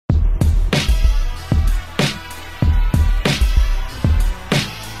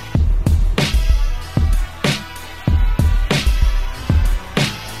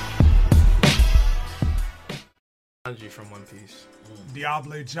from One Piece.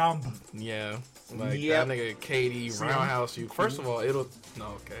 Diable Jump. Yeah. Like, that nigga Katie, Roundhouse, you. First of all, it'll... No,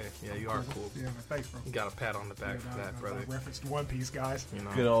 okay. Yeah, you are cool. Yeah, man, thanks, bro. You got a pat on the back for that, brother. Reference to One Piece, guys. You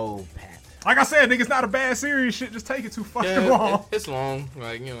know. Good old Pat. Like I said, nigga, it's not a bad series. Shit, just take it too fucking Yeah, long. it's long.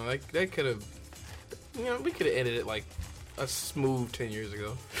 Like, you know, like, they could have... You know, we could have ended it, like, a smooth 10 years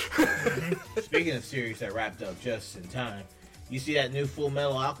ago. Speaking of series that wrapped up just in time, you see that new Full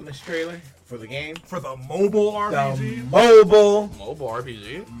Metal Alchemist trailer for the game? For the mobile RPG? Mobile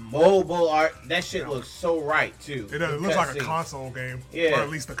RPG? Mobile art. That shit looks so right, too. It does. It looks like a console game. Yeah. Or at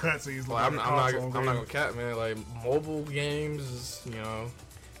least the cutscenes look Well, like I'm not gonna cap, man. Like, mobile games, you know,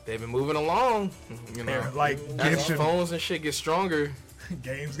 they've been moving along. You know, like as Genshin. phones and shit get stronger,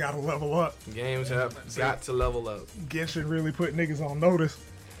 Games gotta level up. games have got to level up. Genshin really put niggas on notice.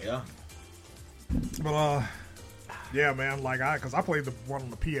 Yeah. But, yeah, man, like, cause I played the one on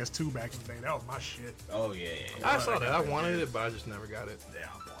the PS2 back in the day. That was my shit. Oh, yeah. I saw that. I wanted it, but I just never got it. Yeah,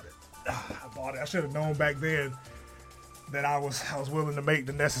 I bought it. I should have known back then that I was willing to make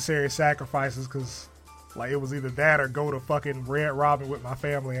the necessary sacrifices, cause like it was either that or go to fucking Red Robin with my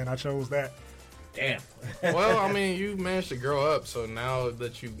family, and I chose that. Damn. Well, I mean, you managed to grow up, so now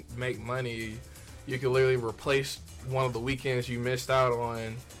that you make money, you can literally replace one of the weekends you missed out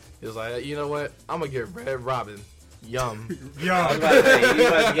on. It's like, you know what? I'm gonna get Red Robin. Yum. I was about to say, you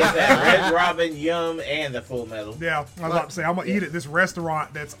about to get that Red Robin, Yum, and the Full Metal. Yeah, I was about to say, I'm gonna eat at this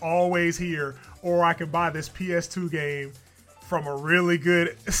restaurant that's always here, or I can buy this PS2 game from a really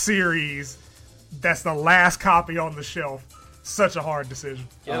good series that's the last copy on the shelf. Such a hard decision.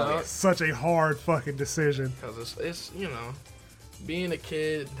 Yeah. Such a hard fucking decision. Because it's, you know, being a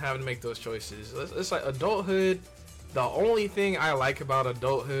kid, having to make those choices. It's like adulthood. The only thing I like about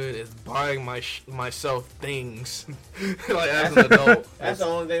adulthood is buying myself things. Like, as an adult. That's the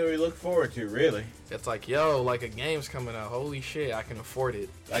only thing we look forward to, really. It's like, yo, like a game's coming out. Holy shit, I can afford it.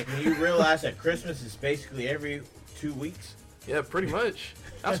 Like, when you realize that Christmas is basically every 2 weeks. Yeah, pretty much.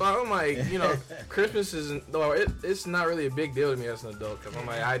 That's why I'm like, you know, Christmas isn't, though it's not really a big deal to me as an adult, because I'm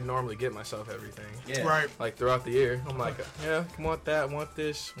like, I normally get myself everything. Yeah. Right. Like, throughout the year. I'm like, yeah, want that, want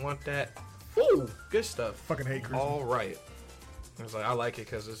this, want that. Ooh, good stuff. Fucking hate Christmas. All right. It's like, I like it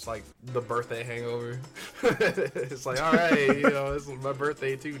because it's like the birthday hangover. It's like, all right, you know, it's my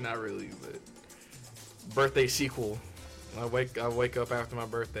birthday too. Not really, but birthday sequel. I wake up after my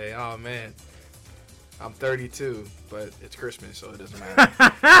birthday. Oh man, I'm 32, but it's Christmas, so it doesn't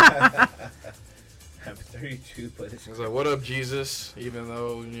matter. I'm 32, but it's It's like, what up, Jesus? Even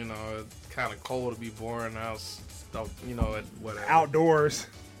though, you know, it's kind of cold to be born out, you know, whatever. Outdoors,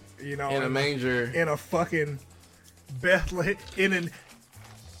 you know, in a manger. in a fucking Bethlehem, in an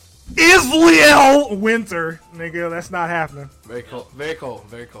Israel winter, nigga. That's not happening. Very cold. Very cold.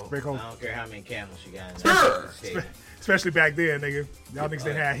 Very cold. Very cold. I don't care how many camels you got in Sure. the state. Especially back then, nigga. Y'all niggas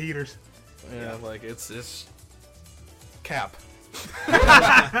didn't have heaters. Yeah, like it's cap.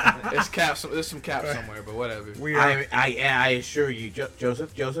 It's cap. There's some cap somewhere, but whatever. We are I assure you,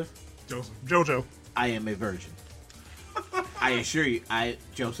 Joseph, Jojo. I am a virgin. I assure you,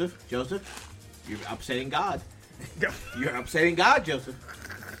 Joseph, you're upsetting God. You're upsetting God, Joseph.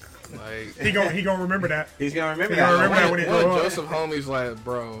 Like, He gonna remember that. He's gonna remember He that. gonna remember that when he grow up. Joseph Homie's like,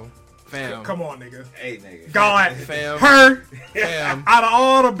 bro, fam, Come on, nigga. Hey, nigga. God, fam, her, fam. out of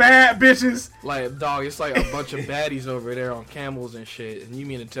all the bad bitches, Like, dog, it's like a bunch of baddies over there on camels and shit, and you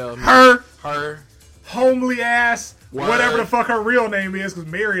mean to tell me her, her, homely ass, Word. whatever the fuck her real name is, because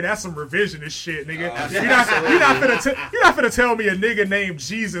Mary, that's some revisionist shit, nigga. Oh, You're not finna tell me a nigga named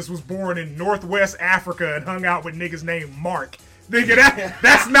Jesus was born in Northwest Africa and hung out with niggas named Mark. Nigga,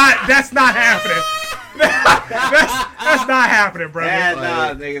 that's not happening. That's not happening, bro.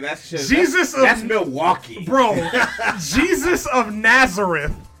 Nah, nigga, that's just that's Milwaukee, bro. Jesus of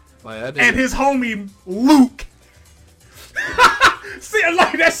Nazareth like that and nigga- his homie Luke. See,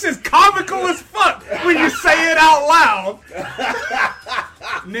 like that shit's comical as fuck when you say it out loud.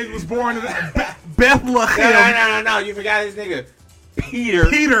 Nigga was born in Bethlehem. No, you forgot his nigga.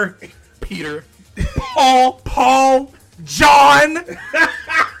 Peter. Peter, Paul, John,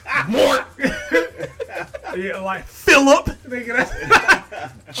 Mort, yeah, like Philip, nigga.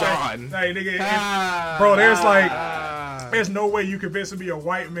 That's, John. hey, nigga, Ah, bro, ah. there's no way you convince me a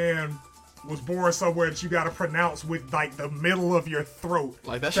white man was born somewhere that you gotta pronounce with like the middle of your throat,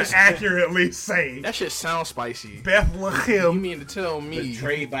 Like, that to shit's- accurately say That shit sounds spicy. You Bethlehem. mean to tell me?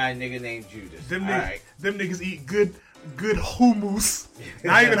 Betrayed by a nigga named Judas. Them All niggas, right. them niggas eat good hummus.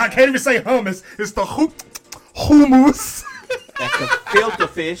 I can't even say hummus. It's the hummus. That's a filter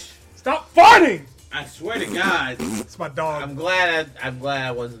fish. Stop farting. I swear to God, It's my dog. I'm glad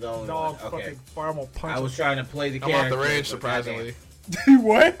I wasn't the only Dog one. Okay. fucking fire. I'm gonna punch I was trying to play the I'm character. out the range, but surprisingly. him.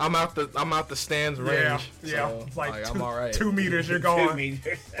 What? I'm out the stands range. Yeah. So, It's like I'm all right. 2 meters, you're goddamn, 2 gone.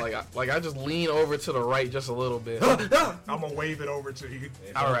 meters. I just lean over to the right just a little bit. I'm gonna wave it over to you.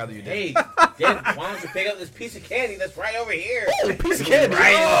 I'd rather you did. Hey, Dan, why don't you pick up this piece of candy that's right over here? Piece of candy.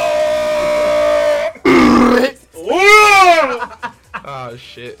 Whoa! Oh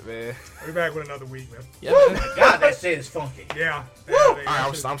shit, man. We're back with another week, man. Yeah, man. God, that shit is funky. Yeah. All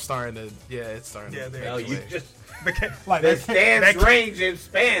right, I'm starting to. Yeah, it's starting. Yeah, to there No, make you way. just Like that stands that, range and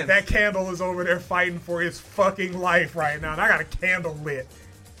spans. that candle is over there fighting for his fucking life right now, and I got a candle lit.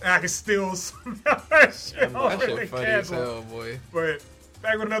 And I can still smell that shit That over the shit funny as candle. hell, boy. But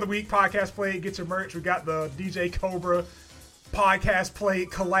back with another week, podcast plate. Get your merch. We got the DJ Cobra podcast plate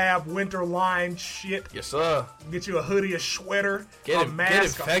collab winter line shit. Yes, sir. Get you a hoodie, a sweater, Get a it- mask, get a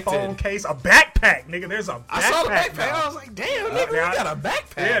infected. phone case, a backpack. Nigga, there's a backpack. I saw the backpack. now. I was like, damn, nigga, we yeah. got a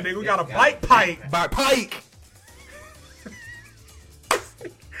backpack. Yeah, nigga, we got a Yeah, bike pipe. By Pike.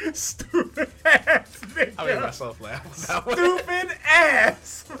 Stupid ass nigga. I made myself laugh. That one. Stupid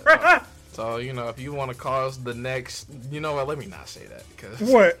ass, bruh. So, if you want to cause the next, you know what? Let me not say that because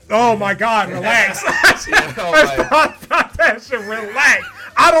What? Oh my God, relax. Let's like- talk about that shit. Relax.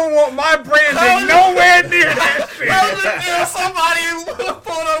 I don't want my branding nowhere near that shit. somebody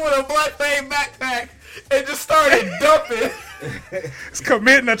pulled up with a black thing backpack and just started dumping. It's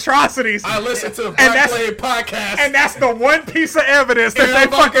committing atrocities. I listened to the And Black that's- Blade podcast. And that's the one piece of evidence that and they I'm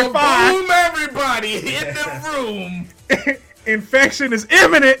about fucking to find. boom everybody in the room. Infection is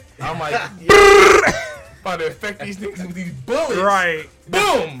imminent. I'm like, about to infect these niggas with these bullets. Right.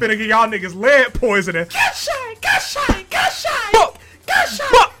 Boom. Finna get y'all niggas lead poisoning. Got shot. Got shot. Got shot. Got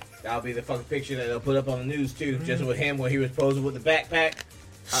shot. That'll be the fucking picture that they'll put up on the news too, just with him when he was posing with the backpack.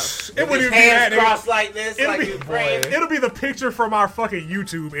 It wouldn't His even be that. hands nigga. crossed like this, It'll like be- he was praying. Boy. It'll be the picture from our fucking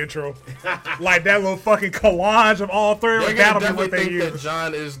YouTube intro. Like that little fucking collage of all three. They're That'll gonna be what definitely they think that use.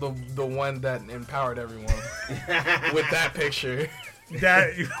 John is the one that empowered everyone with that picture. That,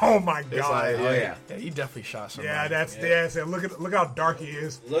 oh my It's God. like, Oh, yeah. he definitely shot somebody. Yeah, that's Yeah. it. Look how dark he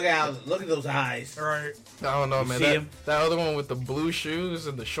is. Look at those eyes. All right. I don't know, man. see him? That other one with the blue shoes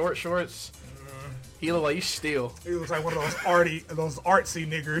and the short shorts, he look like he's steel. He looks like one of those artsy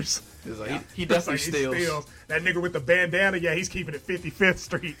niggers. He's like, Yeah. he Looks definitely like he steals. That nigga with the bandana, yeah, he's keeping it 55th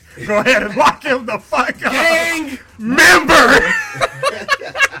Street. Go ahead and lock him the fuck up. Gang Member!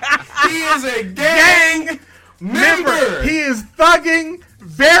 He is a gang member. He is thugging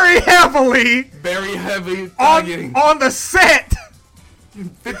very heavily Very heavy on, thugging. on the set.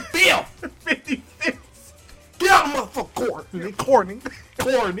 Feel. 55th Get out of the motherfucker. Corning.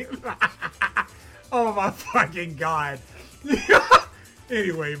 Corny. Oh my fucking God.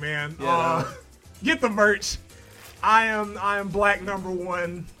 Anyway, man. Yeah, Get the merch. I am Black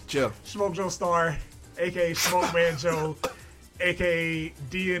 #1, Joe. Smoke Joe Star, aka Smoke Man Joe, aka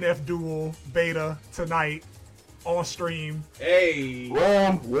DNF Duel Beta tonight on stream. Hey.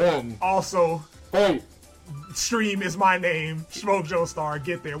 Wrong one. Also, Hey. stream is my name, Smoke Joe Star.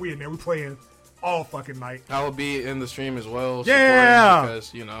 Get there. We in there. We playing all fucking night. I will be in the stream as well. Yeah.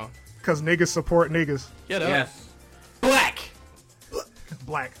 supporting Because, Cause niggas support niggas. get up. Yes. Black.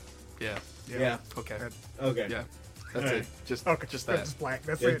 Black. Yeah. Yeah. Okay. Okay. Yeah. That's Alright. it. Just Okay. just that. Just black.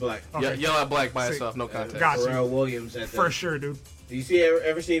 That's Just it. black. Okay. Yeah, yell at black by Sick. itself, no context. Got you. Pharrell Williams at the. For sure, dude. Do you see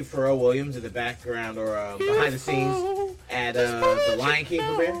ever see Pharrell Williams in the background or behind the scenes at the Lion King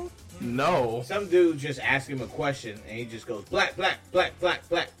premiere? No. Some dude just asked him a question and he just goes black, black, black, black,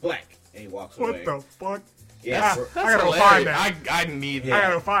 black, black, and he walks away. What the fuck? Yeah, That's- for- I gotta go find that. I need Yeah. I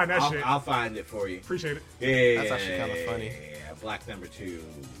gotta find that I'll, shit. I'll find it for you. Appreciate it. Yeah, That's actually kinda funny. Yeah, black #2.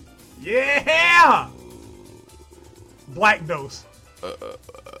 Yeah! Black dose.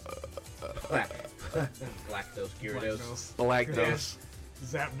 Black, black dose, Black Gyarados. dose. black Yeah. dose.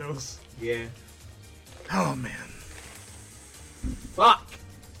 Zap dose. Yeah. Oh man. Fuck.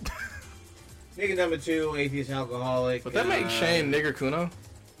 Nigga #2, atheist alcoholic. Would that make Shane Nigger Kuno?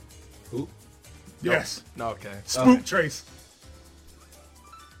 Who? Yes. No, okay. Spook Okay. trace.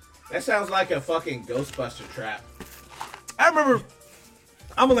 That sounds like a fucking Ghostbuster trap. I remember.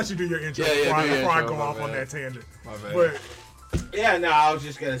 I'm gonna let you do your intro Yeah, before, do your before I intro, go my off on bad. that tangent. My bad. But Yeah, no, I was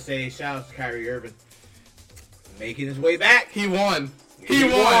just gonna say shout out to Kyrie Irving. Making his way back. He won. He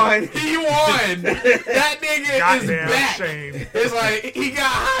won. He won. That nigga goddamn is back. shame. It's like he got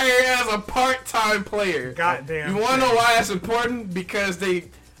hired as a part-time player. Goddamn. You want to know why that's important? Because they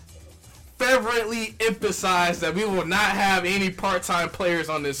fervently emphasize that we will not have any part-time players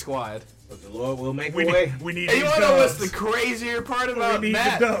on this squad. But the Lord will make We a way. need And you these want to know what's dubs. the crazier part We about need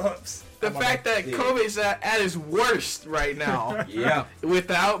that? the dubs. The fact that COVID's at its worst right now. Yeah. With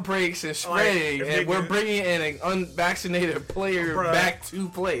the outbreaks and spreading, and we're bringing in an unvaccinated player back to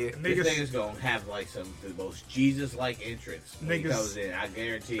play. Niggas gonna have like the most Jesus-like entrance when he comes in. I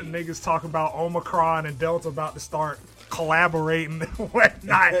guarantee. Niggas talk about Omicron and Delta about to start collaborating and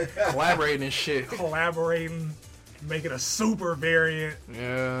whatnot. Collaborating and shit. Collaborating. Make it a super variant.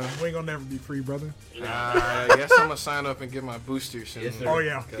 Yeah. We ain't gonna never be free, brother. I guess I'm gonna sign up and get my booster soon. Yes, sir. Oh,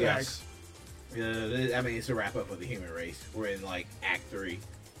 yeah. Yes. I mean, it's a wrap up of the human race. We're in like Act 3.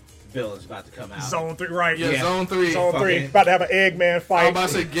 Villain's about to come out. Zone 3, right. Yeah, Zone 3. Zone 3. About to have an Eggman fight. I'm about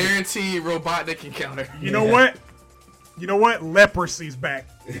to say guaranteed Robotnik encounter. You know what? Leprosy's back.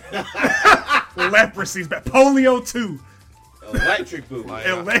 Leprosy's back. Polio 2. Electric boo.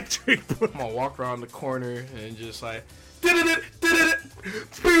 Electric boo. I'm gonna walk around the corner and just like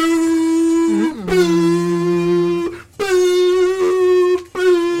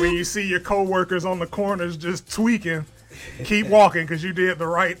when you see your coworkers on the corners just tweaking, keep walking because you did the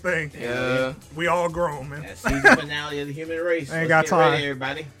right thing. Yeah. We all grown, man. That season finale of the human race. Ain't got time. Ready,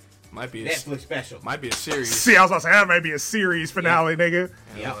 everybody. Might be Netflix special. Might be a series. See, I was about to say that might be a series finale, nigga.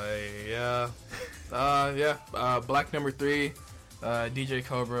 Black number 3, DJ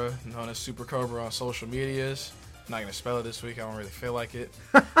Cobra, known as Super Cobra on social medias. I'm not gonna spell it this week. I don't really feel like it.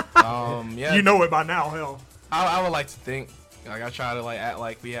 You know it by now, hell. I would like to think. Like, I try to act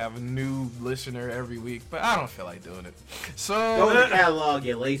like we have a new listener every week, but I don't feel like doing it. So go to the catalog,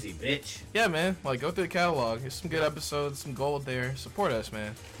 you lazy bitch. Yeah, man. Go through the catalog. There's some good episodes, some gold there. Support us,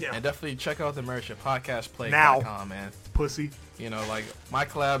 man. Yeah. And definitely check out the merch at podcastplay.com, man. Pussy. My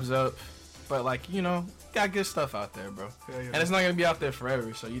collab's up, but got good stuff out there, bro. Yeah, and it's not gonna be out there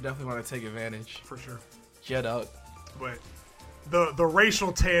forever, so you definitely want to take advantage. For sure. Jet out. But the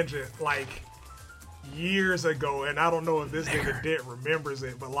racial tangent, years ago, and I don't know if this nigga Dent remembers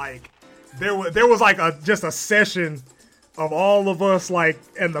it, but there was just a session of all of us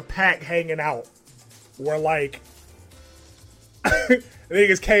in the pack hanging out, where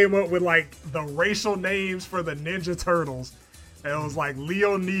niggas came up with the racial names for the Ninja Turtles, and it was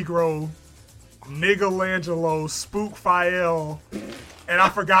Leo Negro, Niggalangelo, Spook Fael, and I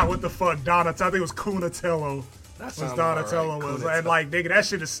forgot what the fuck Donatello. I think it was Kunatello. That's was Donatello was, and nigga, that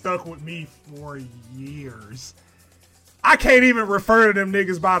shit has stuck with me for years. I can't even refer to them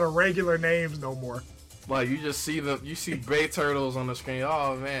niggas by the regular names no more. You just see you see Bay Turtles on the screen.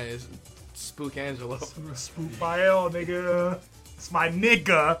 Oh man, it's Spook Angelo. Spook Fael, nigga. It's my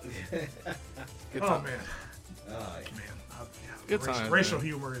nigga. Good time. Man. Good time. Racial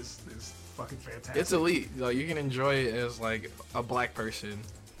humor is fucking fantastic. It's elite. You can enjoy it as a black person.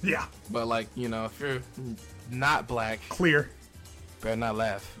 Yeah. But if you're not black, clear, better not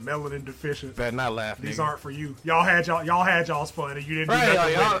laugh. Melanin deficient, better not laugh. These nigga. aren't for you. Y'all had y'all's fun, and you didn't do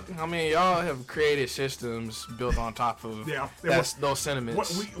nothing with it. Y'all have created systems built on top of those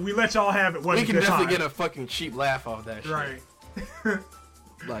sentiments. We let y'all have it. We can definitely get a fucking cheap laugh off that shit.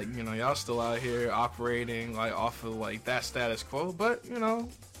 Right. Y'all still out here operating off of that status quo, but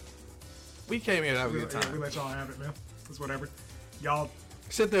we came here to have a good time. Yeah, we let y'all have it, man. It's whatever. Y'all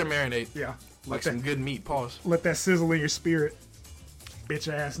sit there and marinate. Yeah. Some good meat. Pause. Let that sizzle in your spirit,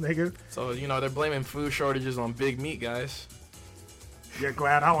 bitch ass nigga. So they're blaming food shortages on big meat, guys. You're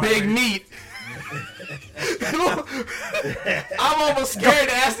glad I don't big meat. I'm almost scared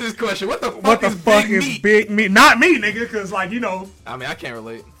to ask this question. What the fuck is big meat? Not me, nigga, because I mean, I can't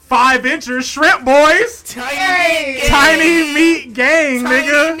relate. 5-inchers, shrimp boys, tiny meat gang,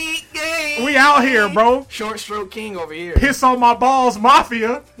 nigga. Meat gang. We out here, bro. Short stroke king over here. Piss on my balls,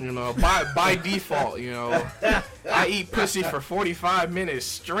 mafia. By default, I eat pussy for 45 minutes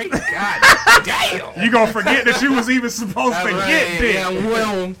straight. God damn. You gonna forget that you was even supposed to get dick. Yeah,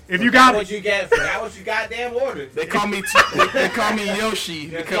 well, if you got what you get, forgot what you goddamn ordered. They call me Yoshi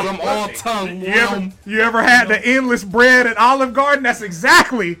because I'm all tongue. You ever had the endless bread at Olive Garden? That's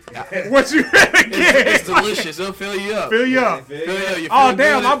exactly what you gonna get. It's delicious. It'll fill you up. Fill you up. Oh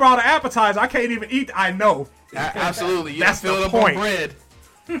damn! I brought an appetizer. I can't even eat. I know. Absolutely. You That's fill the it up point. on bread.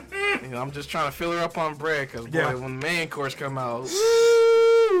 I'm just trying to fill her up on bread because when the main course come out,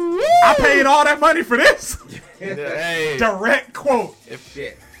 I paid all that money for this. Hey, direct quote.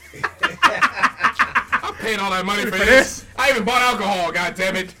 Shit. I paid all that money for this. I even bought alcohol. God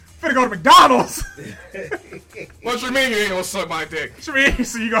damn it. Finna go to McDonald's. What you mean you ain't gonna suck my dick? What you mean?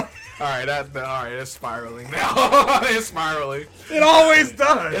 So you go. All right, it's spiraling now. It's spiraling. It always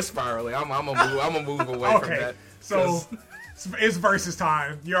does. It's spiraling. I'm gonna move away from that. So it's versus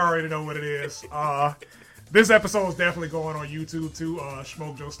time. You already know what it is. This episode is definitely going on YouTube too.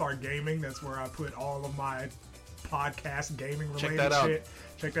 Smoke Joe Start Gaming. That's where I put all of my podcast gaming related Check that out. shit.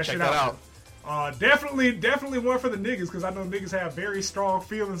 Check that Check shit that out. out. Definitely one for the niggas because I know niggas have very strong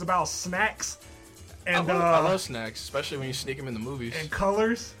feelings about snacks and I love snacks, especially when you sneak them in the movies. and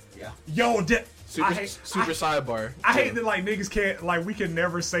colors. Yeah. Yo, Super sidebar. I hate that like niggas can't like we can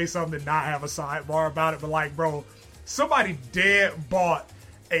never say something and not have a sidebar about it, but like bro, somebody dead bought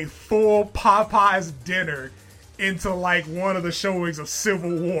a full Popeyes dinner into like one of the showings of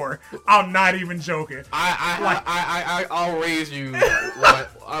Civil War. I'm not even joking. I'll raise you.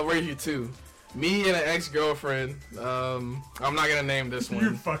 I'll raise you too. Me and an ex-girlfriend. I'm not gonna name this You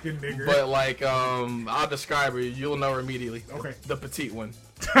one, fucking nigger. but like I'll describe her. You'll know her immediately. Okay. The petite one.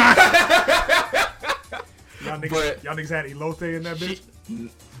 Y'all but- niggas had elote in that bitch.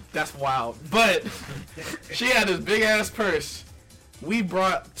 That's wild. But she had this big ass purse. We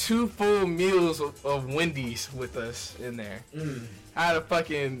brought 2 full meals of Wendy's with us in there. I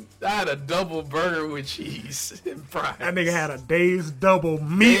had a double burger with cheese and fries. That nigga had a Dave's double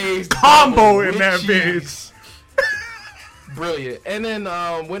meat Dave's combo double in with that cheese. Brilliant. And then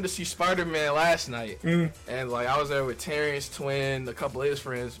went to see Spider-Man last night. And like I was there with Terrence Twin, a couple of his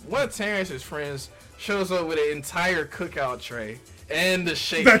friends. One of Terrence's friends shows up with an entire cookout tray and the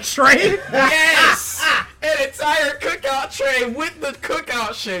shake. The tray? Yes! An entire cookout tray with the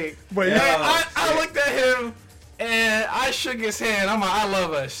cookout shake. But And yeah, I looked at him and I shook his hand. I'm like, I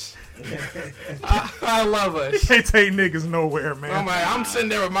love us. I love us. can't take niggas nowhere, man. I'm like, I'm sitting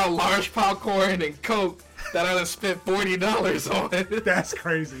there with my large popcorn and Coke that I done spent $40 on. That's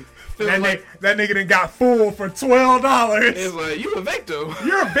crazy. Feel That, like- that nigga done got fooled for $12. It's like, you a victim.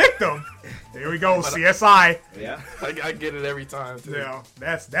 You're a victim. There we go, CSI. Yeah. I get it every time, too. Yeah,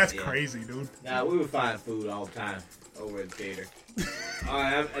 that's Yeah. crazy, dude. Nah, we would find food all the time over at the theater.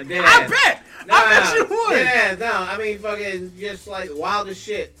 I bet you would. Yeah, no, I mean, fucking just like wild as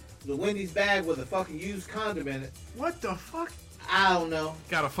shit. The Wendy's bag with a fucking used condom in it. What the fuck? I don't know.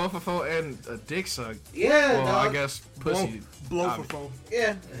 Got a fofo and a dick suck. Yeah, Well, I dog. guess pussy. Blow I for mean, phone.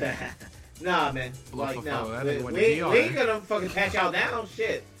 Yeah. Nah, man. Blow Like, for no. phone. That We, nigga went to we DR. ain't gonna fucking pat y'all down.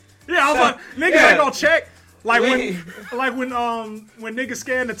 Shit. Yeah, I was So- like, niggas yeah. ain't gonna check. Like Wait. when niggas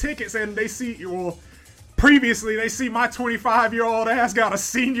scan the tickets and they see, well, previously they see my 25-year-old ass got a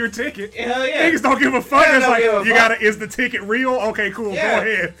senior ticket. Hell yeah. Niggas don't give a fuck. Yeah, It's don't like, give a you fuck. gotta, is the ticket real? Okay, cool, Yeah. go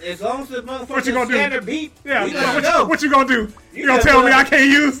ahead. As long as the motherfucking What you gonna do? scanner beep, Yeah, we gotta go. what you gonna do? You gonna gotta tell me put I up- can't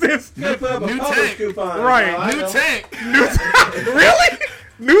use this? You gotta put up a New Publix tech. coupon. Right, I New know. tech. New tech? Really?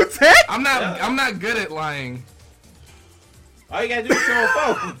 New tech? I'm not good at lying. All you gotta do is show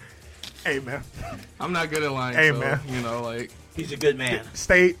a phone. Hey, man. I'm not good at lying. Hey, so, man. You know, like, He's a good man.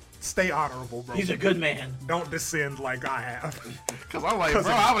 Stay honorable, bro. He's a good man. Don't descend like I have. cause I'm like, bro,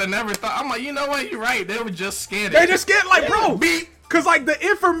 I would have never thought. I'm like, you know what? You're right. They would just scan it. They just get like, bro, beat. cause like the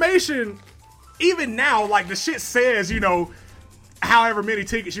information, even now, like the shit says, you know, however many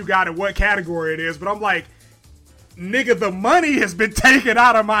tickets you got and what category it is. But I'm like, nigga, the money has been taken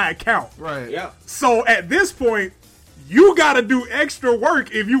out of my account. Right. Yeah. So at this point, you gotta do extra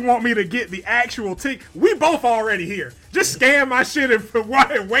work if you want me to get the actual ticket. We both already here. Just scan my shit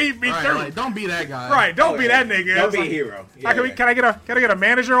and wave me Right, through. like, don't be that guy. Right, don't Oh, be yeah. that nigga. Don't It's be a like, hero. Can I get a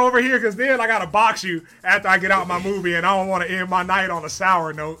manager over here? Because then I gotta box you after I get out my movie, and I don't want to end my night on a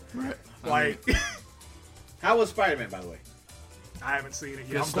sour note. Right. Like, How was Spider-Man, by the way? I haven't seen it yet.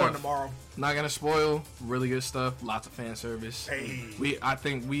 Good I'm stuff. going tomorrow. Not gonna spoil. Really good stuff. Lots of fan service. Hey, I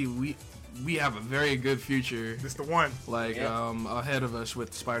think we have a very good future, this the one. like Yeah. ahead of us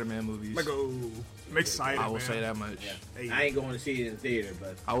with Spider-Man movies. Let go. I'm excited. I will man. say that much. Yeah. Hey. I ain't going to see it in the theater,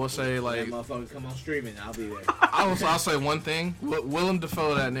 but I will say that like motherfucker come on streaming, I'll be there. I'll say one thing. Willem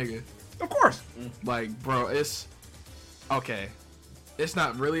Dafoe, that nigga. Of course. Like, bro, it's okay. It's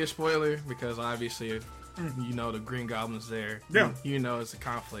not really a spoiler because obviously, you know, the Green Goblin's there. Yeah. You know, it's a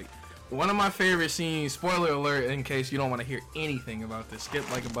conflict. One of my favorite scenes. Spoiler alert! In case you don't want to hear anything about this, skip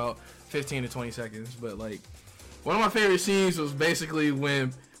like about 15 to 20 seconds. But like, one of my favorite scenes was basically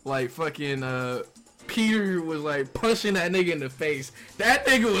when like fucking Peter was like punching that nigga in the face. That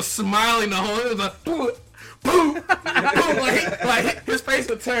nigga was smiling the whole. It was like boom, boom, boom. Like his face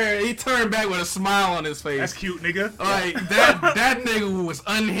would turn. He turned back with a smile on his face. That's cute, nigga. Like that nigga was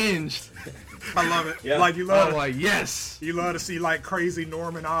unhinged. I love it. Yeah. Like you I love. was like, yes, You love to see like crazy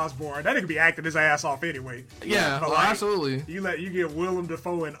Norman Osborn. That nigga be acting his ass off anyway. yeah, But, well, like, absolutely. You get Willem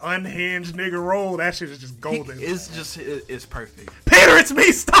Dafoe an unhinged nigga role. That shit is just golden. It's perfect. Peter, it's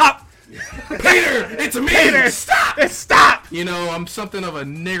me. Stop. Peter, it's me. Peter, Stop. Stop. You know, I'm something of a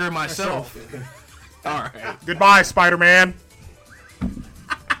nigger myself. All right. Goodbye, Spider-Man.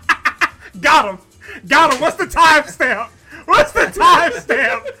 Got him. What's the timestamp?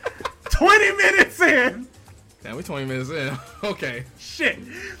 20 minutes in. Damn, we 20 minutes in. Okay. Shit.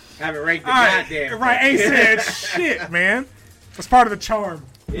 Haven't ranked the All right, goddamn. right. Ain't said shit, man. It's part of the charm.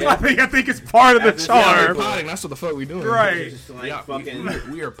 Yeah. I think it's part of the That's Yeah, charm. we're podding. That's what the fuck we doing. Right. Just like Yeah,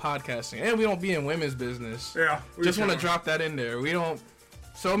 fucking. we are podcasting, and we don't be in women's business. Yeah. Just want to trying. drop that in there. We don't.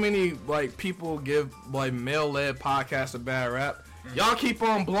 So many like people give like male-led podcasts a bad rap. Y'all keep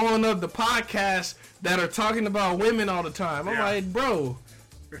on blowing up the podcasts that are talking about women all the time. I'm Yeah. like, bro,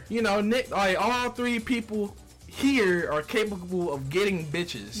 you know, Nick, like all three people here are capable of getting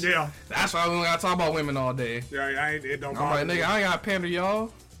bitches. Yeah. That's why we don't gotta talk about women all day. Yeah. It don't I'm like, bother me. nigga, I ain't gotta pander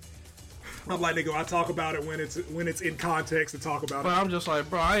y'all. I'm like, nigga, I talk about it when it's in context to talk about But it. I'm just like,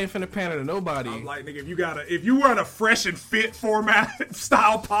 bro, I ain't finna pander to nobody. I'm like, nigga, if you run a fresh and fit format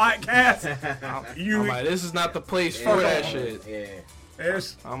style podcast, I'm like, this is not the place for that shit. Yeah.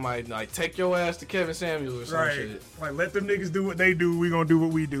 it's I'm like, take your ass to Kevin Samuels or some right. shit. Like, let them niggas do what they do. We gonna do what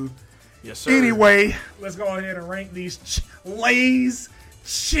we do. Yes, sir. Anyway, let's go ahead and rank these Lay's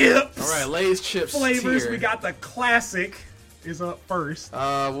chips. All right, Lay's chips Flavors. tier. We got the classic is up first.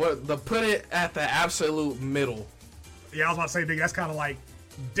 Put it at the absolute middle. Yeah, I was about to say, nigga, that's kind of like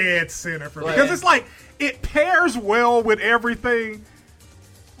dead center for me. Like- Because it's like, it pairs well with everything,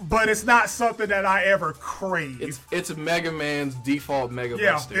 but it's not something that I ever crave. It's Mega Man's default Mega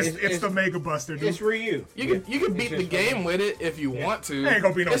yeah, Buster. it's the Mega Buster, dude. It's Ryu. You can beat the just game with it if you want to. Ain't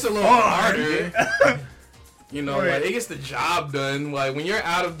gonna be no It's a little fun. harder. You know, Right. like it gets the job done. Like when you're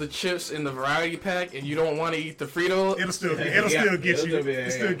out of the chips in the variety pack and you don't want to eat the Frito, It'll still get it'll you. still be It'll there,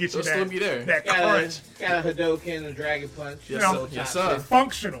 still yeah. get you It'll still be there. that Got crunch. a Hadoken, a Dragon Punch. yes, know, sir. Yes, sir.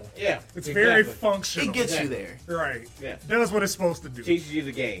 Functional. Yeah. It's very exactly. functional. It gets you Exactly. there. right. Yeah. Does what it's supposed to do. Teaches you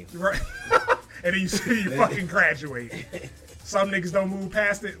the game. Right. And then you fucking graduate. Some niggas don't move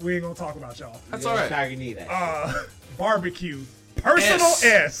past it. We ain't gonna talk about y'all. That's all right. Tiger need that. Barbecue. Personal S.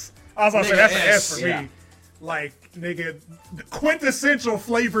 S. I was gonna say Nigga, that's an S S. for Yeah. me. Like, nigga, the quintessential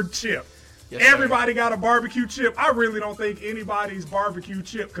flavored chip. Yes, sir. Everybody got a barbecue chip. I really don't think anybody's barbecue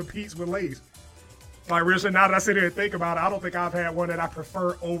chip competes with Lay's. Like, really, now that I sit here and think about it, I don't think I've had one that I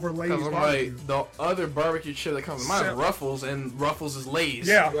prefer over Lay's Because I'm barbecue. like, the other barbecue chip that comes to mind is So- Ruffles, and Ruffles is Lay's.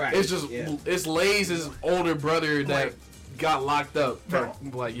 Yeah. Right. It's just, Yeah. it's Lay's' older brother that Right. got locked up for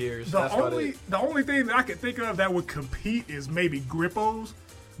No. like years. The That's what only it is. the only thing that I could think of that would compete is maybe Grippos,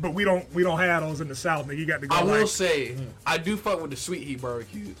 but we don't have those in the South. Nigga, you got to go. I will like, say, I do fuck with the Sweet Heat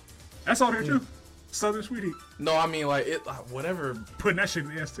barbecue. that's all there too. Southern Sweetie, No, I mean like it, whatever. putting that shit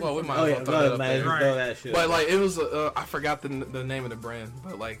in the S too. Well, we might Oh as yeah, well throw that go up man, there. Right. throw that shit. But like it was, I forgot the name of the brand,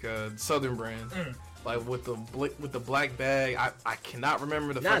 but like Southern brand, Mm. like with the black bag. I cannot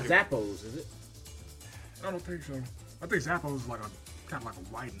remember the not fucking. Zappos, is it? I don't think so. I think Zappos is like a kind of like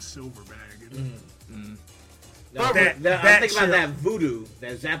a white and silver bag. Isn't it? No, But I'm that thinking about chip- that Voodoo,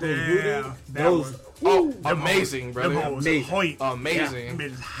 that Zappos Yeah, Voodoo. that Those, one. Oh, Them amazing, hoes- brother. Them hoes Amazing. hoit. Amazing.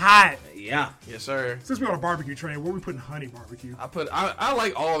 Them bitches hot. yeah. Yes, sir. Since we're on a barbecue train, where we putting honey barbecue? I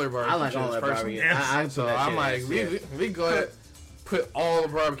like all their barbecue. I like all that chips, personally. barbecue. Yes. I put So that I'm shit like, in we there. we go ahead, put all the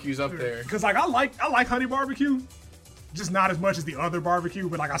barbecues up there. Because like I like honey barbecue, just not as much as the other barbecue,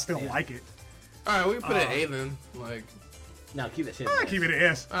 but like I still like it. All right, we can put it A then. Like, No, keep that shit. I in keep there. it an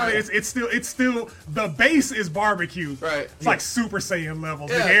S. I mean, Alright. it's still the base is barbecue. right. It's like Super Saiyan levels.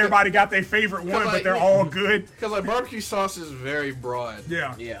 Yeah, Like, everybody got their favorite one, like, but they're all good. Because like barbecue sauce is very broad.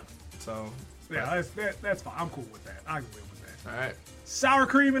 Yeah, Yeah. So, that's fine. I'm cool with that. I can live with that. all right. Sour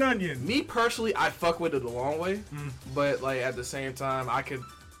cream and onion. Me personally, I fuck with it a long way, Mm. but like at the same time, I could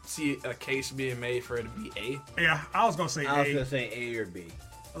see a case being made for it to be A. Yeah, I was gonna say I was A. gonna say A or B.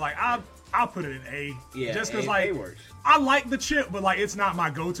 Like I'll put it in A. Yeah, just A, because like A works. I like the chip, but like it's not my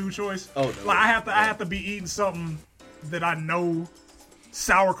go-to choice. Oh, no. Like I have to be eating something that I know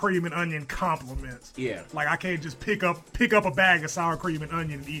sour cream and onion complements. Yeah. Like I can't just pick up a bag of sour cream and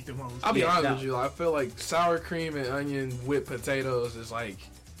onion and eat them hoes. I'll be Yeah, honest no. with you, like, I feel like sour cream and onion with potatoes is like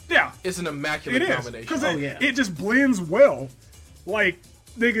Yeah, it's an it immaculate is combination. because Oh, yeah. it just blends well. Like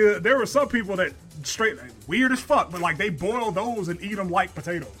nigga, there were some people that straight weird as fuck, but like they boil those and eat them like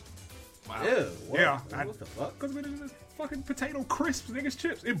potatoes. Wow. Ew. What, Yeah, What the fuck? Because it is fucking potato crisps, niggas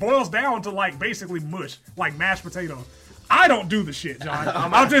chips. It boils down to like basically mush, like mashed potatoes. I don't do the shit, John.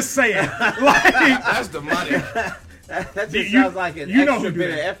 I'm just saying. Like That's demonic. That just You- sounds like an you know extra who do bit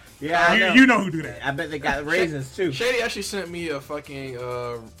of that. effort. Yeah, I know. you know who do that. I bet they got raisins too. Shady actually sent me a fucking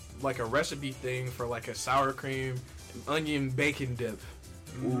like a recipe thing for like a sour cream onion bacon dip.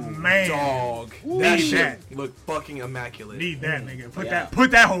 Man, Dog. Need That shit that. look fucking immaculate. need that nigga. Yeah.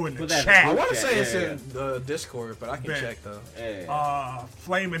 Put that hoe in the Put that in chat. I the want to Yeah, say it's yeah, in the Discord, but I can Bet. check though. Yeah.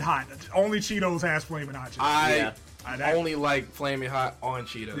 Flaming hot. Only Cheetos has flaming hot chips. I Yeah. I only like Flaming Hot on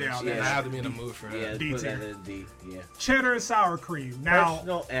Cheetos. Yeah, I have to be in the mood for that. Yeah, D put tier. that in D. Yeah. Cheddar and sour cream. Now,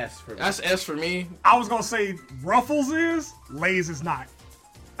 Personal S for me. That's S for me. I was gonna say Ruffles is, Lay's is not.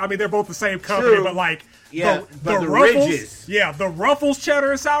 I mean, they're both the same company, True. but like, Yeah, but the Ruffles, Ridges. yeah, the Ruffles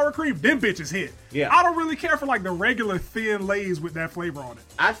cheddar and sour cream, them bitches hit. Yeah. I don't really care for like the regular thin Lay's with that flavor on it.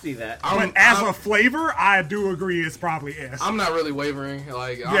 I see that. But as a flavor, I do agree it's probably S. I'm not really wavering.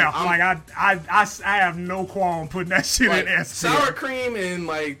 Like, I have no qualm putting that shit like, in S. sour cream and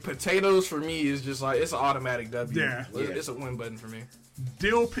like potatoes for me is just like it's an automatic W. Yeah. It's a win button for me.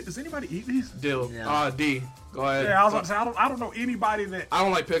 Dill. Does anybody eat these? Dill. No. D. Go ahead. Yeah, I was about to say I don't know anybody that I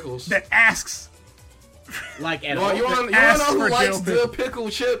don't like pickles. asks. Like at You all. want to ask know who for likes dill dill pickle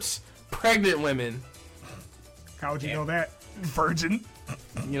chips? Pregnant women. How would you know that? Virgin.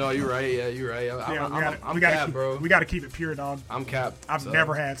 You know, you're right. Yeah, you're right. I'm capped, bro. We gotta keep it pure, dog. I'm capped. I've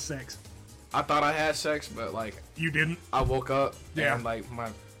never had sex. I thought I had sex, but like You didn't? I woke up Yeah. and like my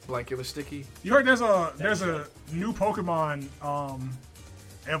blanket was sticky. You heard there's a new Pokemon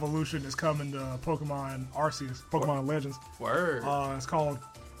evolution that's coming to Pokemon Arceus, Pokemon Legends. Word. It's called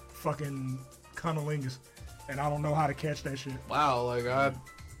fucking Cunnilingus, and I don't know how to catch that shit. Wow. Like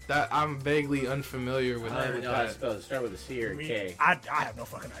I'm vaguely unfamiliar with I don't even know how to that. spell it. Start with a C or a K. I have no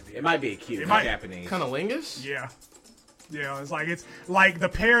fucking idea. It might be a Q. It It's might- Japanese. Cunnilingus? Yeah. Yeah, it's like the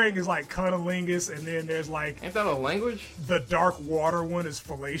pairing is like Cunnilingus, and then there's like Ain't that a language? the dark water one is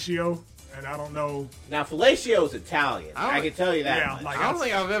Fellatio, and I don't know Now, fellatio is Italian. I don't- I can tell you that Yeah, much. like- I don't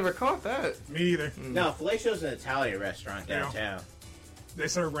think I've ever caught that. me either. No, fellatio is an Italian restaurant Yeah. downtown. They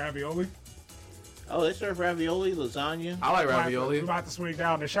serve ravioli. Oh, they serve ravioli, lasagna. I like We're ravioli. about to swing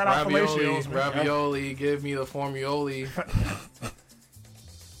down there. Shout out Ravioli, Fellatio's, man. ravioli, give me the formioli.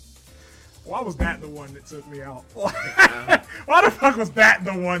 Why was that the one that took me out? Why the fuck was that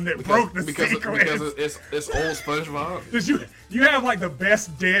the one that broke the because sequence? it's old SpongeBob. Did you have like the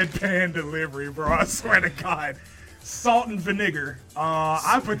best deadpan delivery, bro? I swear to God. Salt and vinegar.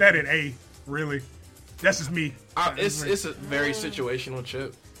 I put that in A. Really, that's just me. It's a very situational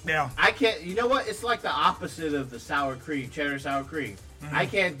chip. Yeah. I can't. You know what? It's like the opposite of the sour cream, cheddar sour cream. I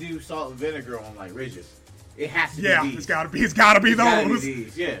can't do salt and vinegar on like Ridges. It has to Yeah, be these. it's gotta be It's gotta be those.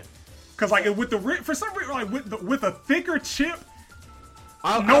 these. Yeah. Cause like with the for some reason like with a thicker chip,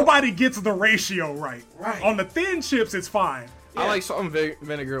 I nobody gets the ratio right. Right. On the thin chips, it's fine. I like salt and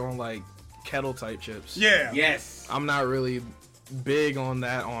vinegar on like kettle type chips. Yeah. Yes. I'm not really big on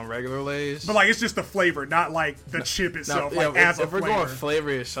that on regular Lay's. But like it's just the flavor, not like the chip itself. Now, like yeah, as a if we're flavor. going flavor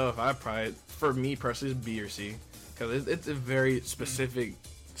itself, I probably, for me personally, it's B or C, because it's a very specific,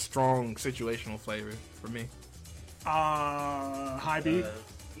 strong situational flavor for me. High B.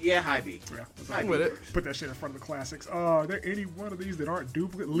 Yeah, high B. Yeah. High I'm B with it. works. Put that shit in front of the classics. Are there any one of these that aren't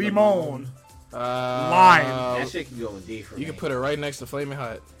duplicate? Limon. Lime. That shit can go in D for me. You can put it right next to Flaming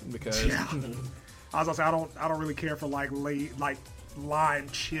Hot because Yeah. I was gonna say I don't really care for like lime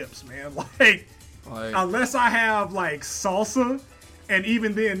chips, man. Like like, unless I have like salsa, and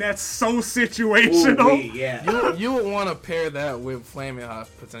even then that's so situational. Ooh-wee, yeah. you would want to pair that with Flaming Hot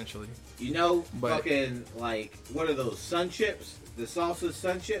potentially. You know, But- fucking like what are those sun chips? The salsa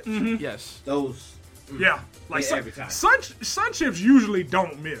sun chips. Yes. Those. Yeah, like Yeah, every time. sun chips usually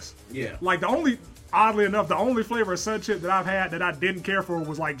don't miss. Yeah. Like oddly enough, the only flavor of sun chip that I've had that I didn't care for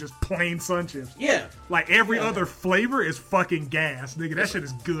was like just plain sun chips. Yeah. Like every Yeah. other flavor is fucking gas, nigga. That shit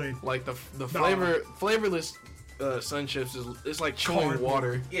is good. Like the flavorless sun chips it's like chewing Cardboard.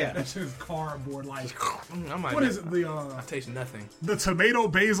 water. Yeah. That shit is cardboard. Like I might what not- is it? I taste nothing. The tomato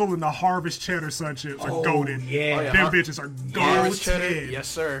basil and the harvest cheddar sun chips are golden. Yeah. Oh, yeah. Them bitches are Harvest cheddar. golden. Yes,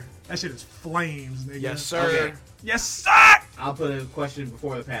 sir. That shit is flames, nigga. Yes, sir. Okay. Yes, sir. I'll put a question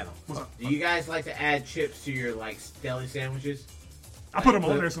before the panel. What's up? Do you guys like to add chips to your like deli sandwiches? I put them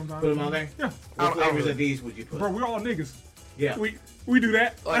Put- on there sometimes. Put them on there. Yeah, I What don't flavors really- of these would you put? bro, we're all niggas. Yeah. We do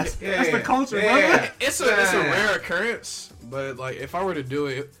that. Like, That's yeah, the culture, yeah. brother. It's a rare occurrence, but like if I were to do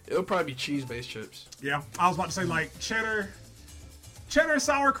it, it would probably be cheese-based chips. Yeah, I was about to say like cheddar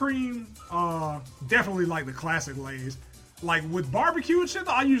sour cream. Definitely like the classic Lay's. Like with barbecue and shit,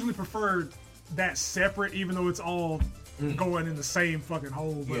 I usually prefer that separate, even though it's all going in the same fucking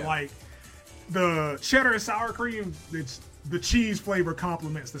hole. But Yeah. like the cheddar and sour cream, it's the cheese flavor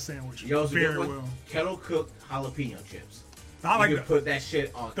complements the sandwich You know what's a very good one? well. Kettle cooked jalapeno chips. I like you the, can put that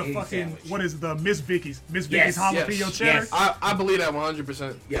shit on the any fucking sandwich. what is the Miss Vicky's Yes, jalapeno yes, cheddar yes. I believe that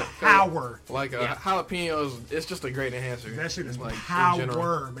 100%. Yeah. power. Like Yeah. jalapenos, it's just a great enhancer. That shit is like, in general.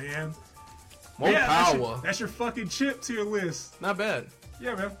 power, man. More that's power. that's your fucking chip tier list. Not bad.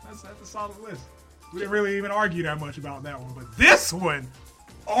 Yeah, man, that's a solid list. We didn't really even argue that much about that one, but this one,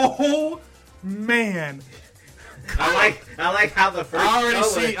 oh man, I like how the first. I already color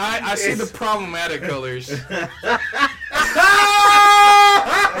see. I see is- the problematic colors.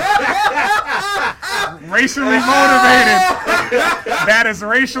 Racially motivated. That is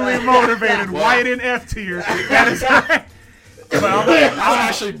racially motivated. White in F tier. That is right. But I'm That's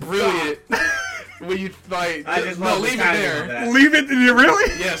actually brilliant. When you like, I just no, love the leave it timing of there. that. leave it.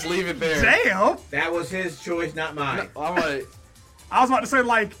 Really? Yes, leave it there. Damn. That was his choice, not mine. I'm like, I was about to say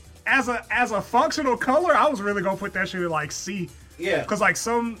like as a functional color, I was really gonna put that shit in like C. Yeah. Cause like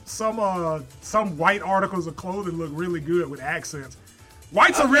some white articles of clothing look really good with accents.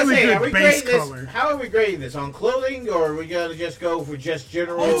 White's a really good base color. How are we grading this? On clothing, or are we gonna just go for just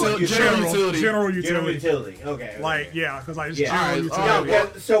general? General utility. General General utility. utility. Okay. Like yeah, cause like it's Yeah. general Alright, utility. No,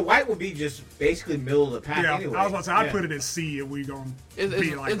 well, so white would be just basically middle of the pack Yeah, anyway. I was about to say I'd Yeah. put it in C if we gonna it's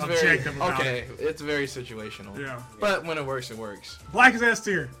be like very objective about okay. it. It's very situational. Yeah. But when it works, it works. Black is S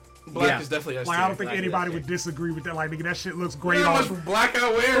tier. Black Yeah. is definitely S Like I don't think Black is anybody S would tier. disagree with that. Like nigga, that shit looks You great know how on. much black I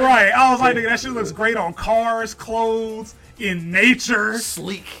wear? Right, I was like, nigga, that shit looks great on cars, clothes, in nature,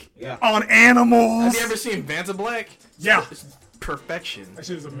 Sleek. Yeah. on animals. Have you ever seen Vanta Black? Yeah, It's perfection. that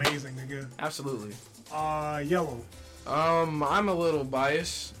shit is amazing, nigga. Absolutely. Yellow. I'm a little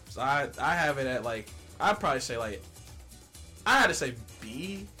biased. So I have it at like, I'd probably say like, I had to say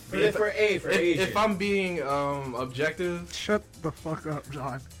B. For A for Asian. If I'm being objective, Shut the fuck up,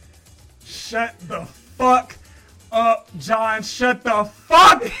 John. Shut the fuck up, John. Shut the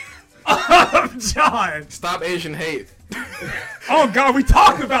fuck up, John. stop Asian hate. Oh God, we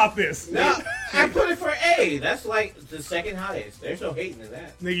talked about this. No, I put it for A. That's like the second highest. There's no hating in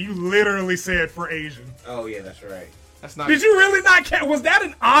that. Nigga, you literally said for Asian. Oh yeah, that's right. That's not. Did you really not catch? Was that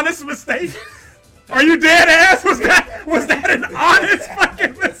an honest mistake? Are you dead ass? Was that an honest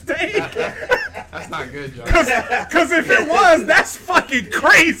fucking mistake? That's not good, John. Cause if it was, that's fucking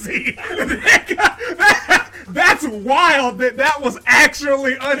crazy. That's wild that was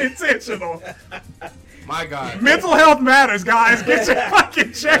actually unintentional. My God. Mental health matters, guys. Get your fucking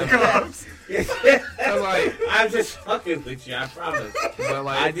checkups. Cause like, I'm just fucking with you. I promise. but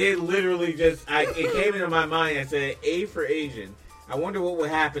like, I did literally just. It came into my mind. I said A for Asian. I wonder what would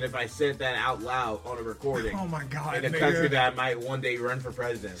happen if I said that out loud on a recording Oh my God, in a country nigga. that I might one day run for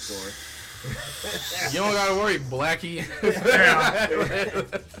president for. you don't gotta worry, Blackie. Yeah.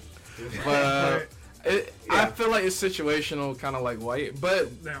 But I Yeah. feel like it's situational, kind of like white. But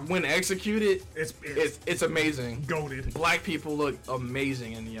Yeah. when executed, It's it's amazing. goated. Black people look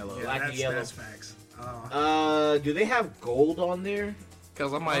amazing in yellow. Black and yellow. That's facts. Do they have gold on there?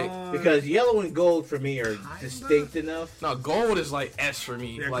 Cause I'm like, Because yellow and gold for me are distinct enough. no, gold is like S for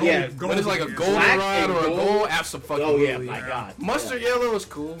me. Yeah, Like, yeah, when it's like a gold is- golden Black rod and or a gold. gold, absolutely. Oh yeah, my God. Mustard yellow is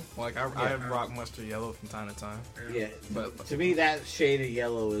cool. Like I Yeah. rock mustard yellow from time to time. Yeah. But To me, that shade of